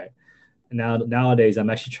it. All right. Nowadays, I'm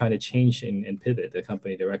actually trying to change and pivot the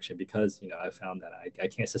company direction because, I found that I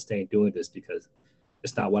can't sustain doing this because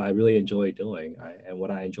it's not what I really enjoy doing. Right? And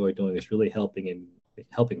what I enjoy doing is really helping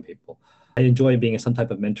people. I enjoy being in some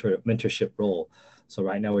type of mentorship role. So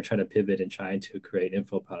right now we're trying to pivot and trying to create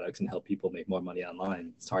info products and help people make more money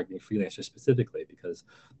online, targeting freelancers specifically, because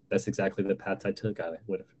that's exactly the path I took. I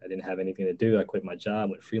didn't have anything to do. I quit my job,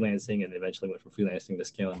 went freelancing, and eventually went from freelancing to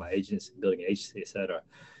scaling my agency, building an agency, etc.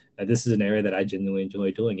 And this is an area that I genuinely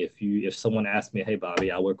enjoy doing. If someone asks me, hey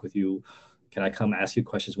Bobby, I'll work with you, can I come ask you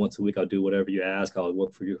questions once a week? I'll do whatever you ask. I'll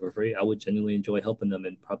work for you for free. I would genuinely enjoy helping them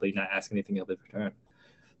and probably not ask anything else in return.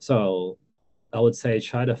 So I would say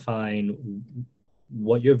try to find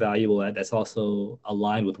what you're valuable at that's also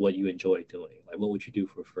aligned with what you enjoy doing. Like, what would you do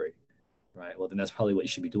for free? Right. Well, then that's probably what you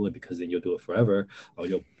should be doing, because then you'll do it forever, or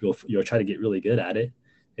you'll try to get really good at it.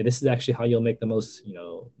 And this is actually how you'll make the most,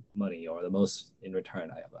 money, or the most in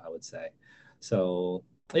return, I would say. So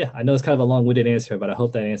yeah, I know it's kind of a long-winded answer, but I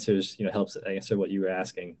hope that answers, helps answer what you were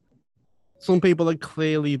asking. Some people are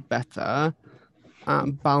clearly better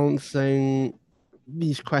at balancing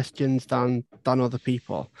these questions than other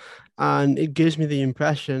people. And it gives me the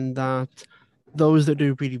impression that those that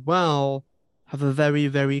do really well have a very,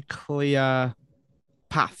 very clear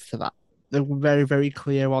path to that. They're very, very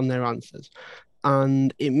clear on their answers.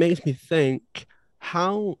 And it makes me think,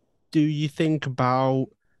 how do you think about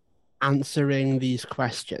answering these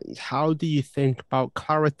questions? How do you think about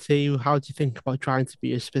clarity? How do you think about trying to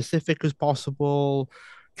be as specific as possible,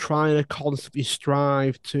 trying to constantly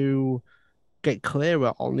strive to get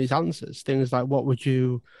clearer on these answers? Things like, what would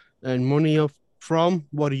you earn money from?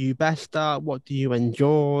 What are you best at? What do you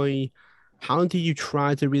enjoy? How do you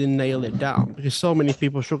try to really nail it down? Because so many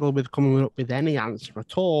people struggle with coming up with any answer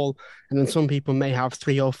at all. And then some people may have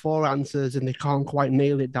three or four answers and they can't quite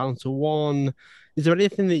nail it down to one. Is there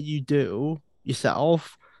anything that you do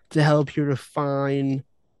yourself to help you refine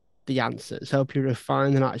the answers, help you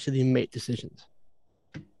refine and actually make decisions?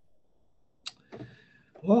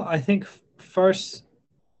 Well, I think first,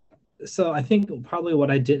 so I think probably what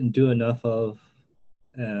I didn't do enough of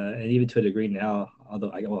and even to a degree now,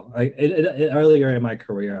 although earlier in my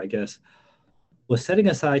career, I guess, was setting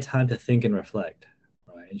aside time to think and reflect,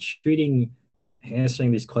 right, and treating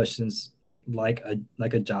answering these questions like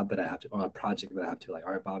a job that I have to, or a project that I have to. Like,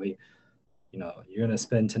 all right, Bobby, you're gonna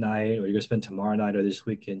spend tonight, or you're gonna spend tomorrow night, or this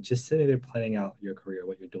weekend, just sitting there planning out your career,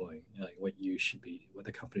 what you're doing, like what you should be, what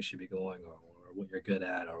the company should be going, or what you're good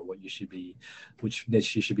at, or what you should be, which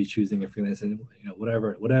niche you should be choosing in freelance, and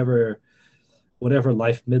whatever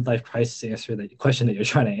life midlife crisis answer that question that you're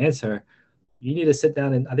trying to answer, you need to sit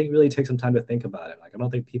down and I think really take some time to think about it. Like, I don't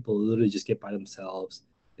think people literally just get by themselves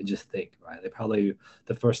and just think, right? They probably,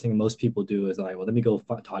 the first thing most people do is like, well, let me go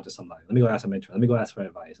talk to somebody. Let me go ask a mentor. Let me go ask for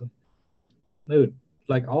advice. Dude,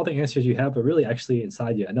 like all the answers you have are really actually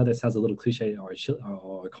inside you. I know that sounds a little cliche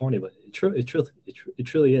or corny, but it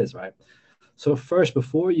truly is, right? So first,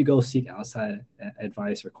 before you go seek outside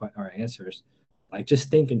advice or answers, like just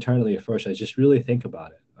think internally at first. Like just really think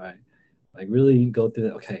about it, right? Like really go through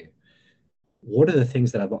that. Okay, what are the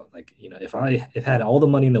things that I've like, if I had all the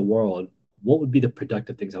money in the world, what would be the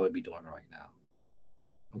productive things I would be doing right now?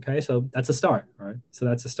 Okay, so that's a start, right? So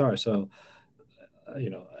that's a start. So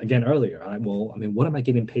again earlier, well, I mean, what am I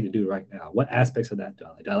getting paid to do right now? What aspects of that do I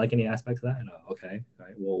like? Do I like any aspects of that? No. Okay, all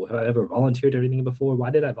right. Well, have I ever volunteered or anything before? Why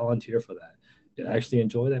did I volunteer for that? Did I actually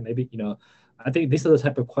enjoy that? Maybe, I think these are the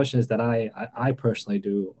type of questions that I personally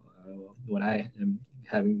do when I am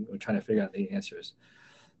having or trying to figure out the answers.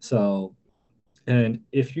 So, and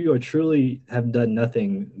if you are truly have done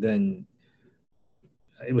nothing, then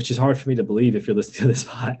which is hard for me to believe if you're listening to this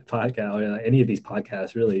podcast or any of these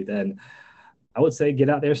podcasts, really, then I would say get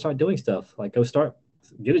out there and start doing stuff. Like go start,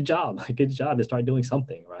 get a job, like get a job and start doing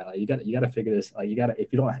something, right? Like you got to figure this. Like you got to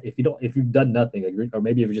if you've done nothing, like, or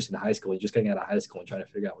maybe if you're just in high school, you're just getting out of high school and trying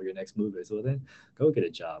to figure out what your next move is. Well, then go get a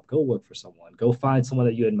job, go work for someone, go find someone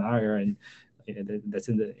that you admire and that's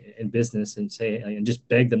in business and say and just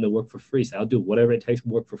beg them to work for free. So I'll do whatever it takes to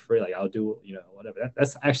work for free. Like I'll do whatever.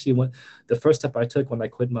 That's actually what the first step I took when I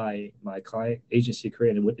quit my client agency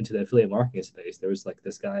career and went into the affiliate marketing space. There was like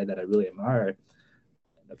this guy that I really admired.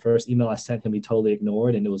 The first email I sent him, he totally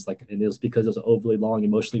ignored, and it was because it was an overly long,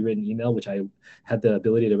 emotionally written email, which I had the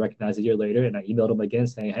ability to recognize a year later. And I emailed him again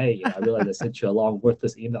saying, "Hey, I realized I sent you a long,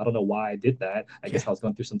 worthless email. I don't know why I did that. I Yeah. guess I was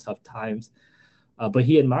going through some tough times." But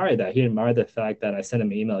he admired that. He admired the fact that I sent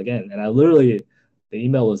him an email again, and I literally, the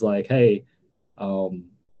email was like, "Hey, um,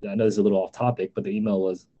 I know this is a little off topic, but the email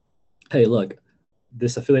was, hey, look,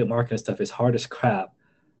 this affiliate marketing stuff is hard as crap.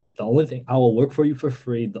 The only thing I will work for you for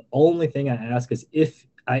free. The only thing I ask is if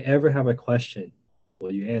I ever have a question,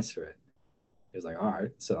 will you answer it?" He was like, "All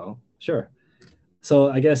right, so sure."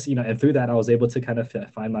 So I guess, and through that, I was able to kind of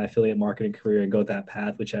find my affiliate marketing career and go that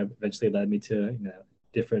path, which eventually led me to,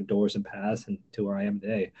 different doors and paths and to where I am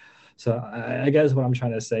today. So I guess what I'm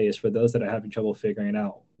trying to say is for those that are having trouble figuring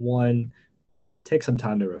out, one, take some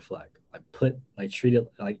time to reflect.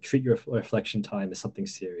 Treat your reflection time as something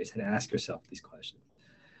serious and ask yourself these questions,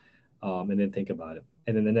 and then think about it.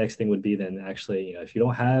 And then the next thing would be then actually, if you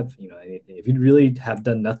don't have, anything, if you really have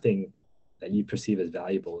done nothing that you perceive as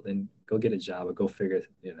valuable, then go get a job or go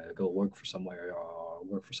work for somewhere or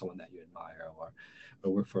work for someone that you admire or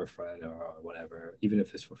work for a friend or whatever, even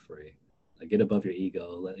if it's for free. Like get above your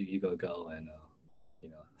ego, let your ego go, and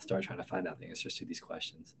start trying to find out the answers to these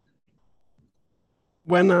questions.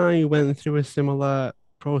 When I went through a similar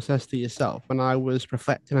process to yourself, when I was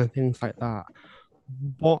reflecting on things like that,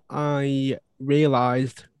 what I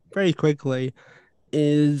realized very quickly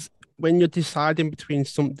is when you're deciding between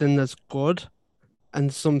something that's good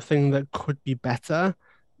and something that could be better,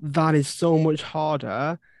 that is so much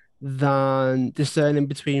harder than discerning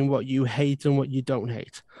between what you hate and what you don't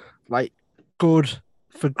hate. Like, good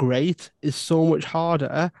for great is so much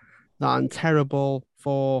harder than terrible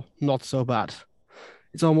for not so bad.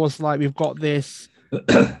 It's almost like we've got this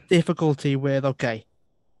difficulty with, okay,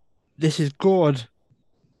 this is good.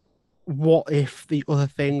 What if the other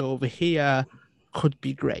thing over here could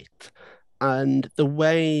be great? And the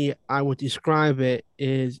way I would describe it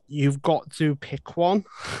is you've got to pick one.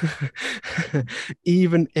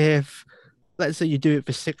 Even if, let's say, you do it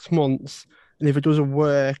for 6 months, and if it doesn't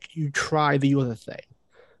work, you try the other thing.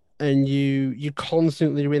 And you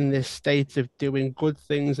constantly are in this state of doing good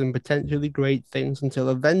things and potentially great things until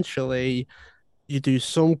eventually you do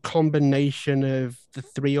some combination of the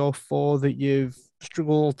three or four that you've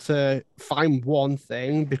struggled to find one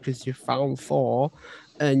thing because you found four,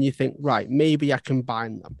 and you think, right, maybe I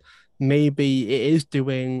combine them. Maybe it is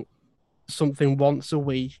doing something once a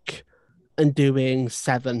week and doing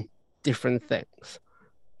seven different things.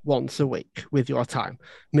 once a week with your time.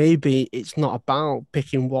 Maybe it's not about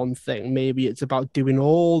picking one thing. Maybe it's about doing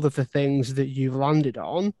all of the things that you've landed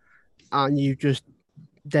on and you just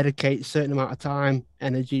dedicate a certain amount of time,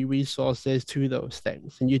 energy, resources to those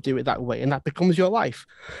things, and you do it that way, and that becomes your life.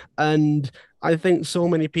 And I think so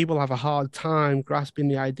many people have a hard time grasping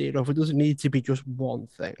the idea of it doesn't need to be just one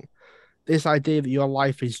thing. This idea that your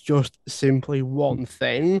life is just simply one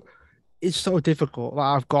thing is so difficult.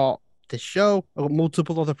 Like I've got this show, I've got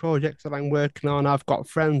multiple other projects that I'm working on, I've got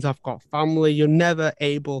friends, I've got family. You're never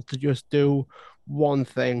able to just do one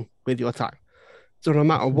thing with your time. So no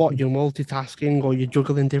matter what, you're multitasking or you're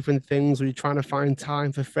juggling different things, or you're trying to find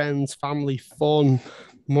time for friends, family, fun,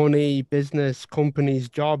 money, business, companies,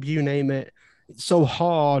 job, you name it. It's so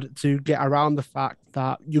hard to get around the fact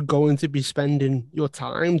that you're going to be spending your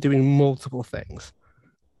time doing multiple things,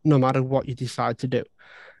 no matter what you decide to do.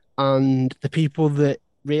 And the people that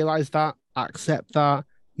realize that, accept that,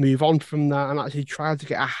 move on from that, and actually try to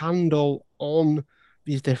get a handle on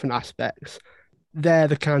these different aspects, they're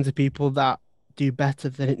the kinds of people that do better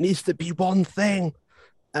than it needs to be one thing.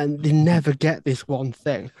 And they never get this one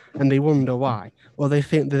thing and they wonder why. Well, they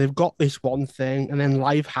think that they've got this one thing and then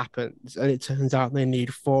life happens and it turns out they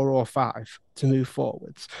need four or five to move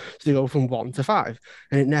forwards. So they go from one to five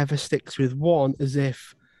and it never sticks with one as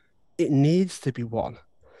if it needs to be one.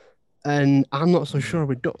 And I'm not so Mhm.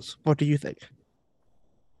 sure it does. What do you think?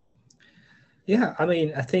 Yeah, I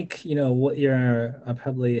mean, I think, what you're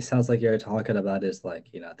probably, it sounds like you're talking about is like,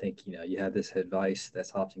 I think, you have this advice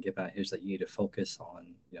that's often given out here is that you need to focus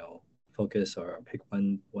on, focus or pick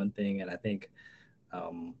one thing. And I think,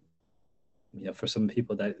 um, for some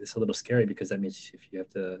people that it's a little scary because that means if you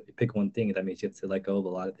have to pick one thing, that means you have to let go of a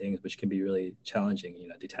lot of things, which can be really challenging.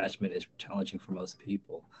 Detachment is challenging for most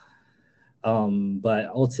people. But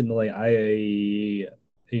ultimately, I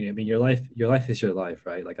mean, your life is your life,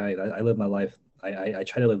 right? Like I live my life. I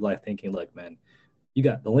try to live life thinking, look, man, you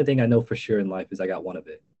got the only thing I know for sure in life is I got one of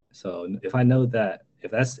it. So if I know that, if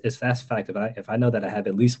that's fact, if I know that I have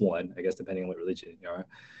at least one, I guess depending on what religion you are,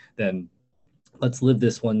 then let's live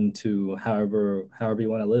this one to however you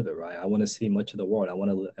want to live it, right? I want to see much of the world. I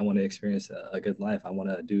want to experience a good life. I want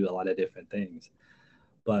to do a lot of different things,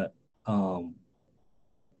 but um,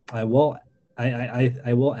 I will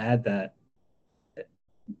I will add that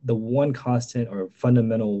the one constant or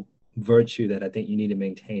fundamental virtue that I think you need to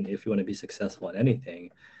maintain if you want to be successful in anything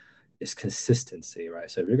is consistency, right?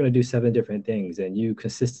 So if you're going to do seven different things and you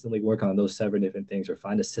consistently work on those seven different things or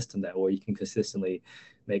find a system that where you can consistently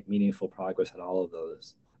make meaningful progress on all of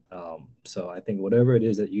those. So I think whatever it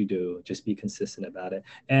is that you do, just be consistent about it.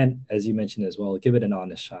 And as you mentioned as well, give it an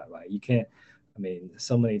honest shot, right? You can't, I mean,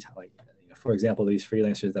 so many times, like, for example, these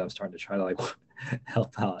freelancers that I'm starting to try to like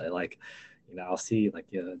help out, and like, I'll see like,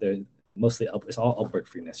 they're mostly it's all Upwork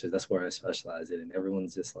freelancers. That's where I specialize in. And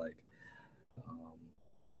everyone's just like, um,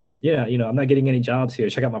 yeah, I'm not getting any jobs here.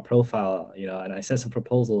 Check out my profile, and I sent some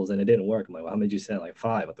proposals and it didn't work. I'm like, well, how many did you send? Like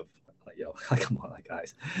five. What the, like, like, come on, like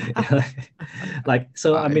guys. Like,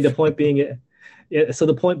 so I mean, the Five. point being, yeah. So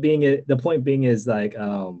the point being is like,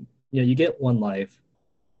 you get one life.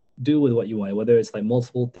 Do with what you want, whether it's like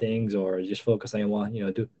multiple things or just focus on one.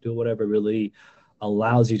 Do whatever really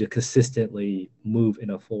allows you to consistently move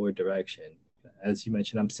in a forward direction. As you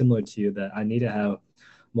mentioned, I'm similar to you that I need to have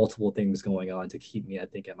multiple things going on to keep me, I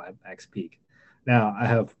think, at my max peak. Now, I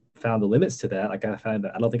have found the limits to that. Like I found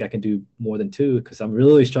that I don't think I can do more than two because I'm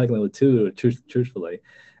really struggling with two, truthfully.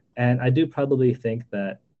 And I do probably think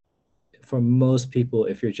that for most people,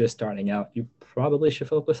 if you're just starting out, you probably should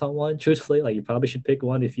focus on one. Truthfully, like you probably should pick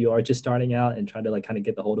one if you are just starting out and trying to like kind of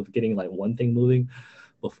get the hold of getting like one thing moving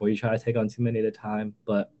before you try to take on too many at a time.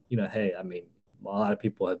 But hey, I mean, a lot of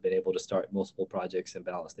people have been able to start multiple projects and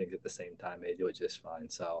balance things at the same time. They do it just fine.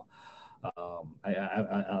 So I'll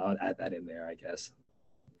add that in there, I guess.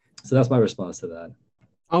 So that's my response to that.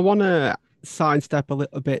 I want to sidestep a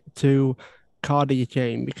little bit to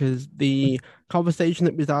KardiaChain because the conversation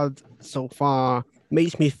that we've had so far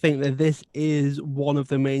makes me think that this is one of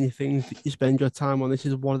the main things that you spend your time on. This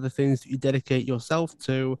is one of the things that you dedicate yourself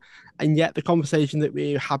to. And yet, the conversation that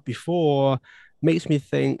we had before makes me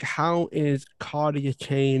think, how is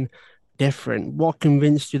KardiaChain different? What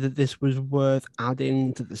convinced you that this was worth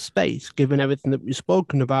adding to the space, given everything that we've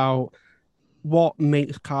spoken about? What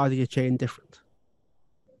makes KardiaChain different?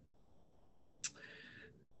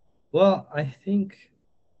 Well, I think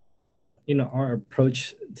our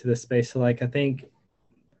approach to the space. So like I think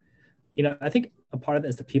a part of it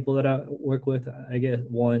is the people that I work with. I get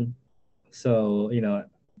one. So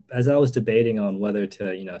as I was debating on whether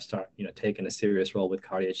to start taking a serious role with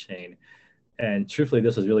KardiaChain, And truthfully,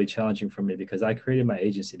 this was really challenging for me because I created my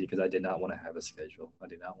agency because I did not want to have a schedule. I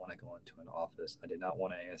did not want to go into an office. I did not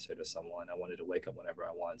want to answer to someone. I wanted to wake up whenever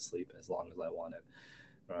I wanted, sleep as long as I wanted.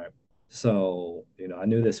 Right. So, I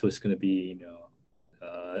knew this was going to be,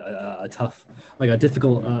 a tough, like a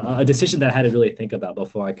difficult, a decision that I had to really think about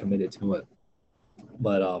before I committed to it.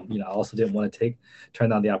 But I also didn't want to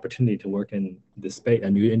turn down the opportunity to work in this space, a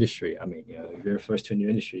new industry. I mean, if you're first to a new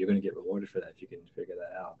industry, you're going to get rewarded for that if you can figure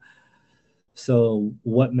that out. So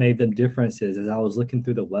what made them difference is, as I was looking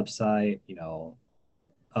through the website,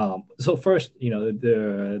 so first,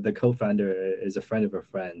 the co-founder is a friend of a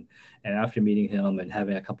friend, and after meeting him and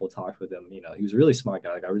having a couple of talks with him, he was a really smart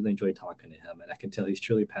guy. Like I really enjoyed talking to him, and I can tell he's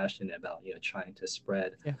truly passionate about trying to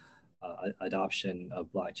spread Yeah. adoption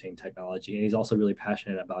of blockchain technology, and he's also really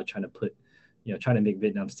passionate about trying to make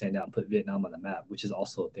Vietnam stand out and put Vietnam on the map, which is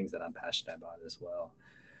also things that I'm passionate about as well.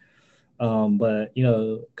 But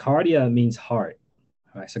Cardia means heart.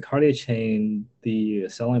 All right, so KardiaChain, the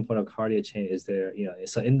selling point of KardiaChain is there.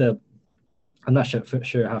 So I'm not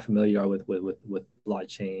sure how familiar you are with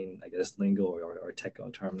blockchain, I guess, lingo or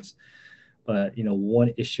technical terms. But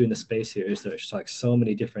one issue in the space here is there's like so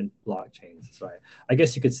many different blockchains, right? I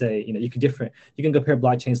guess you could say, you can compare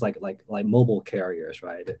blockchains like mobile carriers,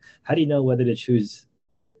 right? How do you know whether to choose,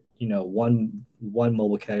 one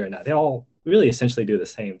mobile carrier or not? They all really essentially do the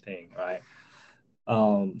same thing, right?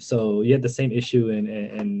 So you have the same issue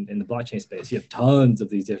in the blockchain space. You have tons of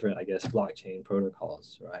these different, I guess, blockchain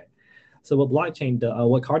protocols, right? So what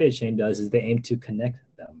KardiaChain does is they aim to connect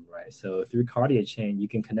them, right? So through KardiaChain, you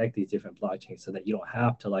can connect these different blockchains so that you don't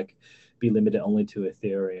have to be limited only to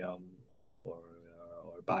Ethereum or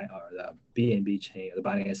the BNB chain or the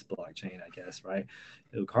Binance blockchain, I guess, right?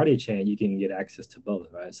 Through KardiaChain, you can get access to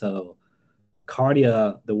both, right? So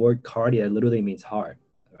the word cardia literally means heart,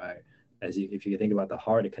 right? If you think about the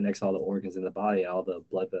heart, it connects all the organs in the body, all the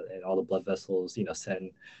blood vessels,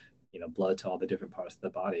 send blood to all the different parts of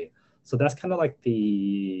the body. So that's kind of like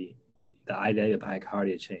the idea behind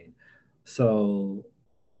KardiaChain. So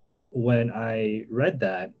when I read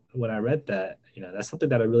that, that's something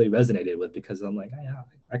that I really resonated with because I'm like, yeah,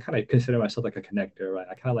 I kind of consider myself like a connector, right?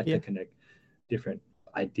 I kind of like Yeah. to connect different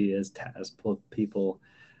ideas, tasks, people.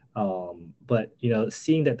 But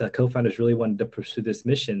seeing that the co-founders really wanted to pursue this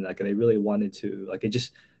mission, like they really wanted to, like it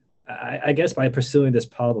just, I guess by pursuing this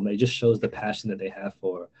problem, it just shows the passion that they have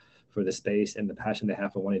for the space and the passion they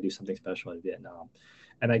have for wanting to do something special in Vietnam.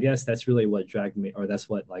 And I guess that's really what dragged me, or that's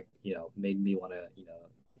what made me want to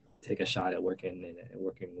take a shot at working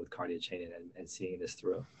with KardiaChain and seeing this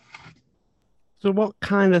through. So what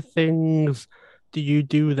kind of things do you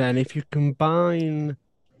do then if you combine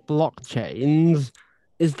blockchains?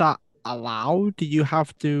 Is that allowed? Do you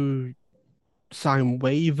have to sign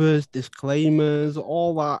waivers, disclaimers,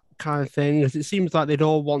 all that kind of thing? Because it seems like they'd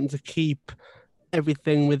all want to keep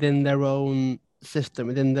everything within their own system,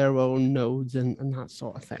 within their own nodes and that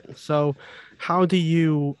sort of thing. So how do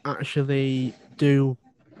you actually do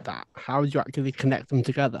that? How do you actually connect them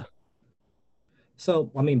together?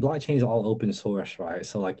 So, I mean, blockchain is all open source, right?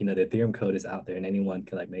 So, the Ethereum code is out there, and anyone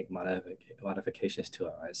can make modifications to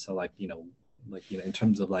it, right? So, in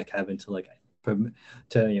terms of having to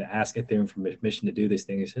ask Ethereum for permission to do these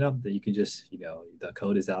things, that you can just, the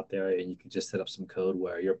code is out there, and you can just set up some code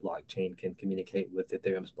where your blockchain can communicate with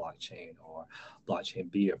Ethereum's blockchain or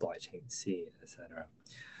blockchain B or blockchain C, etc.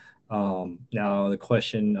 Now, the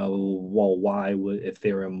question of, well, why would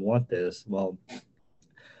Ethereum want this? Well,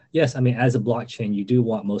 yes, I mean, as a blockchain, you do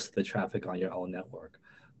want most of the traffic on your own network,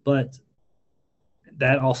 but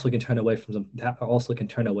that also can turn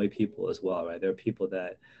away people as well, right? There are people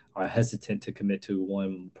that are hesitant to commit to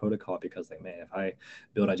one protocol because man, if I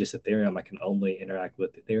build on just Ethereum, I can only interact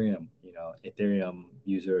with Ethereum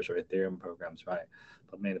users or Ethereum programs, right?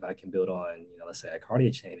 But man, if I can build on, let's say a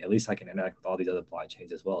KardiaChain, at least I can interact with all these other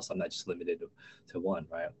blockchains as well. So I'm not just limited to one,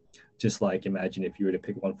 right? Just like imagine if you were to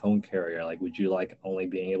pick one phone carrier, would you only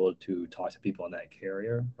being able to talk to people on that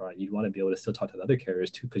carrier, right? You'd want to be able to still talk to the other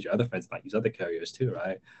carriers too, because your other friends might use other carriers too,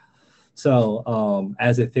 right? So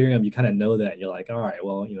as Ethereum, you kind of know that you're like, all right,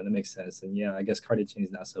 well, that makes sense. And yeah, I guess KardiaChain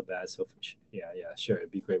is not so bad. So yeah, sure,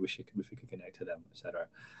 it'd be great if we could connect to them, etc.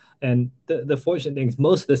 And the fortunate thing is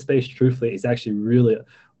most of the space, truthfully, is actually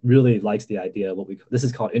really likes the idea of this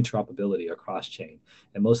is called interoperability or cross chain.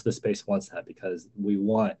 And most of the space wants that because we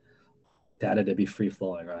want data to be free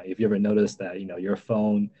flowing, right? If you ever noticed that, your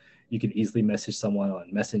phone, you can easily message someone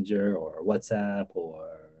on Messenger or WhatsApp or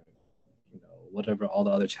whatever all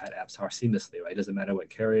the other chat apps are seamlessly, right? It doesn't matter what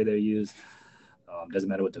carrier they use, doesn't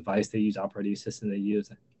matter what device they use, operating system they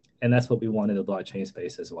use, and that's what we want in the blockchain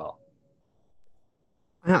space as well.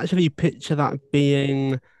 I actually picture that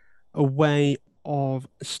being a way of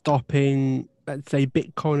stopping, let's say,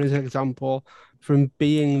 Bitcoin as an example, from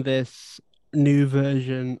being this new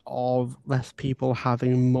version of less people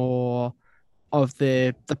having more of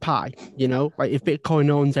the pie, you know? Like if Bitcoin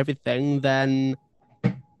owns everything, then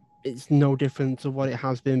it's no different to what it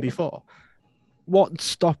has been before. What's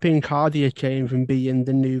stopping KardiaChain from being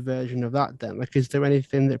the new version of that then? Like, is there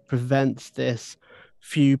anything that prevents this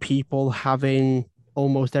few people having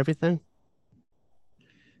almost everything?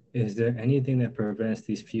 Is there anything that prevents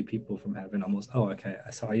these few people from having almost? Oh, okay.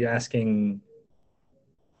 So are you asking?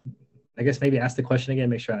 I guess maybe ask the question again,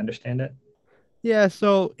 make sure I understand it. Yeah,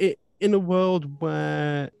 so in a world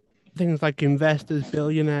where things like investors,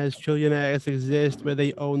 billionaires, trillionaires exist, where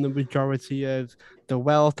they own the majority of the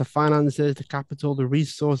wealth, the finances, the capital, the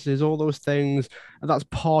resources, all those things, and that's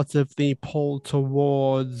part of the pull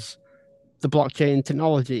towards the blockchain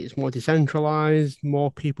technology. It's more decentralized,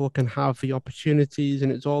 more people can have the opportunities,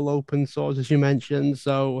 and it's all open source, as you mentioned.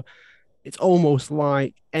 So it's almost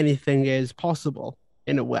like anything is possible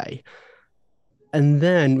in a way. And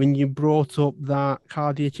then when you brought up that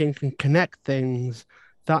KardiaChain can connect things,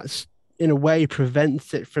 that's in a way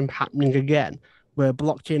prevents it from happening again, where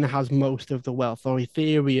blockchain has most of the wealth, or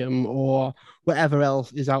Ethereum, or whatever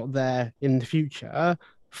else is out there in the future,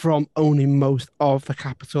 from owning most of the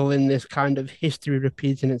capital in this kind of history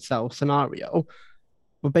repeating itself scenario.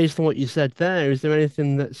 But based on what you said there, is there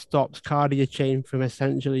anything that stops KardiaChain from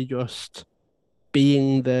essentially just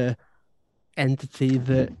being the entity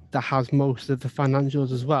that has most of the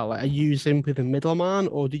financials as well? Like, are you simply the middleman,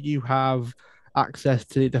 or do you have access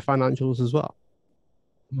to the financials as well?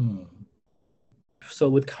 Hmm. So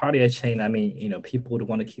with KardiaChain, I mean, people would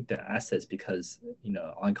want to keep their assets because,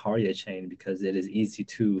 on KardiaChain, because it is easy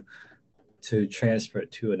to transfer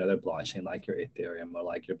it to another blockchain like your Ethereum or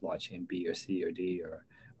like your blockchain B or C or D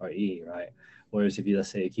or E, right? Whereas if you, let's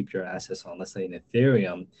say, keep your assets on, let's say, an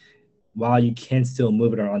Ethereum, while you can still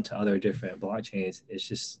move it around to other different blockchains, it's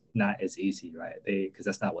just not as easy, right? Because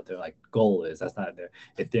that's not what their like goal is. That's not their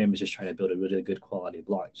Ethereum is just trying to build a really good quality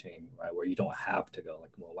blockchain, right? Where you don't have to go.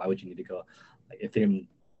 Like, well, why would you need to go? Like Ethereum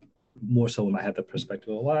more so might have the perspective,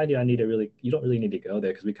 well, why do I need to really? You don't really need to go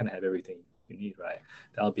there because we kind of have everything you need, right?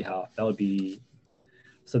 That would be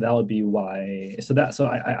so that would be why. So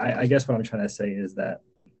I guess what I'm trying to say is that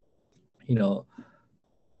you know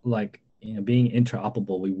like being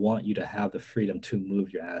interoperable, we want you to have the freedom to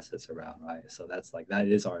move your assets around, right? So that's like that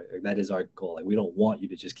is our goal. Like we don't want you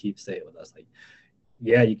to just keep staying with us. Like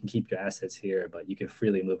yeah, you can keep your assets here, but you can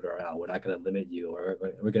freely move it around. We're not going to limit you, or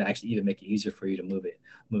we're going to actually even make it easier for you to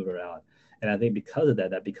move around. And I think because of that,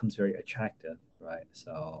 that becomes very attractive, right?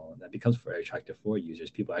 So that becomes very attractive for users.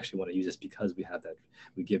 People actually want to use this because we have that,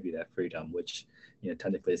 we give you that freedom, which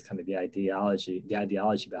technically is kind of the ideology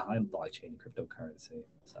behind blockchain and cryptocurrency.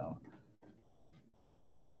 So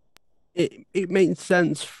It makes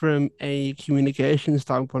sense from a communication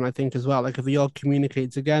standpoint, I think, as well. Like if we all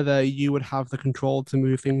communicate together, you would have the control to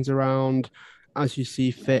move things around as you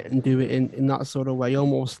see fit and do it in that sort of way,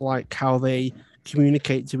 almost like how they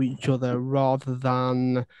communicate to each other rather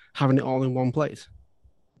than having it all in one place.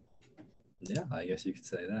 yeah, I guess you could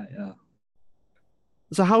say that. Yeah.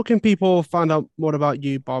 So, how can people find out more about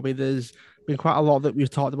you, Bobby? There's been quite a lot that we've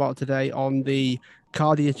talked about today on the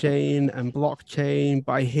KardiaChain and blockchain,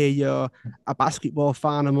 but I hear you're a basketball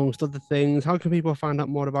fan, amongst other things. How can people find out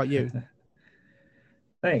more about you?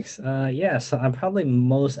 Thanks. Yeah, so I'm probably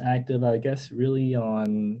most active, I guess, really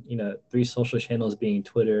on, three social channels being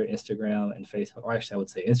Twitter, Instagram, and Facebook. Or actually, I would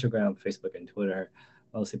say Instagram, Facebook, and Twitter.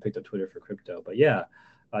 I mostly picked up Twitter for crypto. But yeah,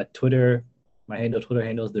 Twitter, Twitter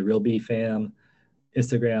handle is the real B fam.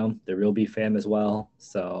 Instagram, the real B fam as well.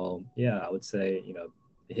 So yeah, I would say,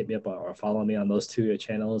 hit me up or follow me on those two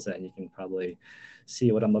channels, and you can probably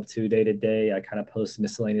see what I'm up to day to day. I kind of post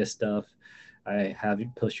miscellaneous stuff. I have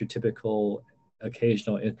post your typical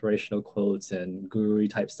occasional inspirational quotes and guru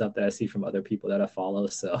type stuff that I see from other people that I follow.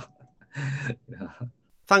 So, you know,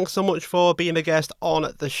 Thanks so much for being a guest on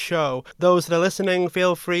the show. Those that are listening,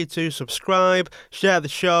 feel free to subscribe, share the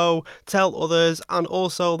show, tell others, and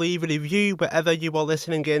also leave a review wherever you are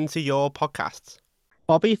listening into your podcasts.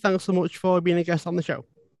 Bobby, thanks so much for being a guest on the show.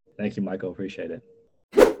 thank you, Michael. Appreciate it.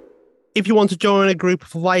 If you want to join a group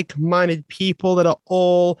of like-minded people that are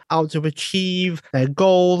all out to achieve their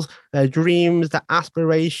goals, their dreams, their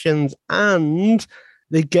aspirations, and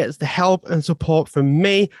they get the help and support from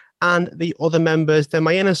me and the other members, then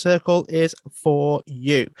my inner circle is for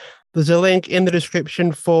you. There's a link in the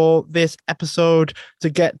description for this episode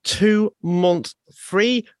to get 2 months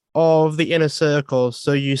free of the inner circle.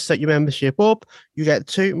 So you set your membership up, you get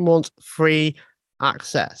 2 months free,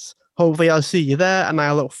 access. Hopefully, I'll see you there, and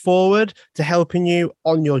I look forward to helping you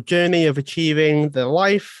on your journey of achieving the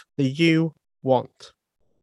life that you want.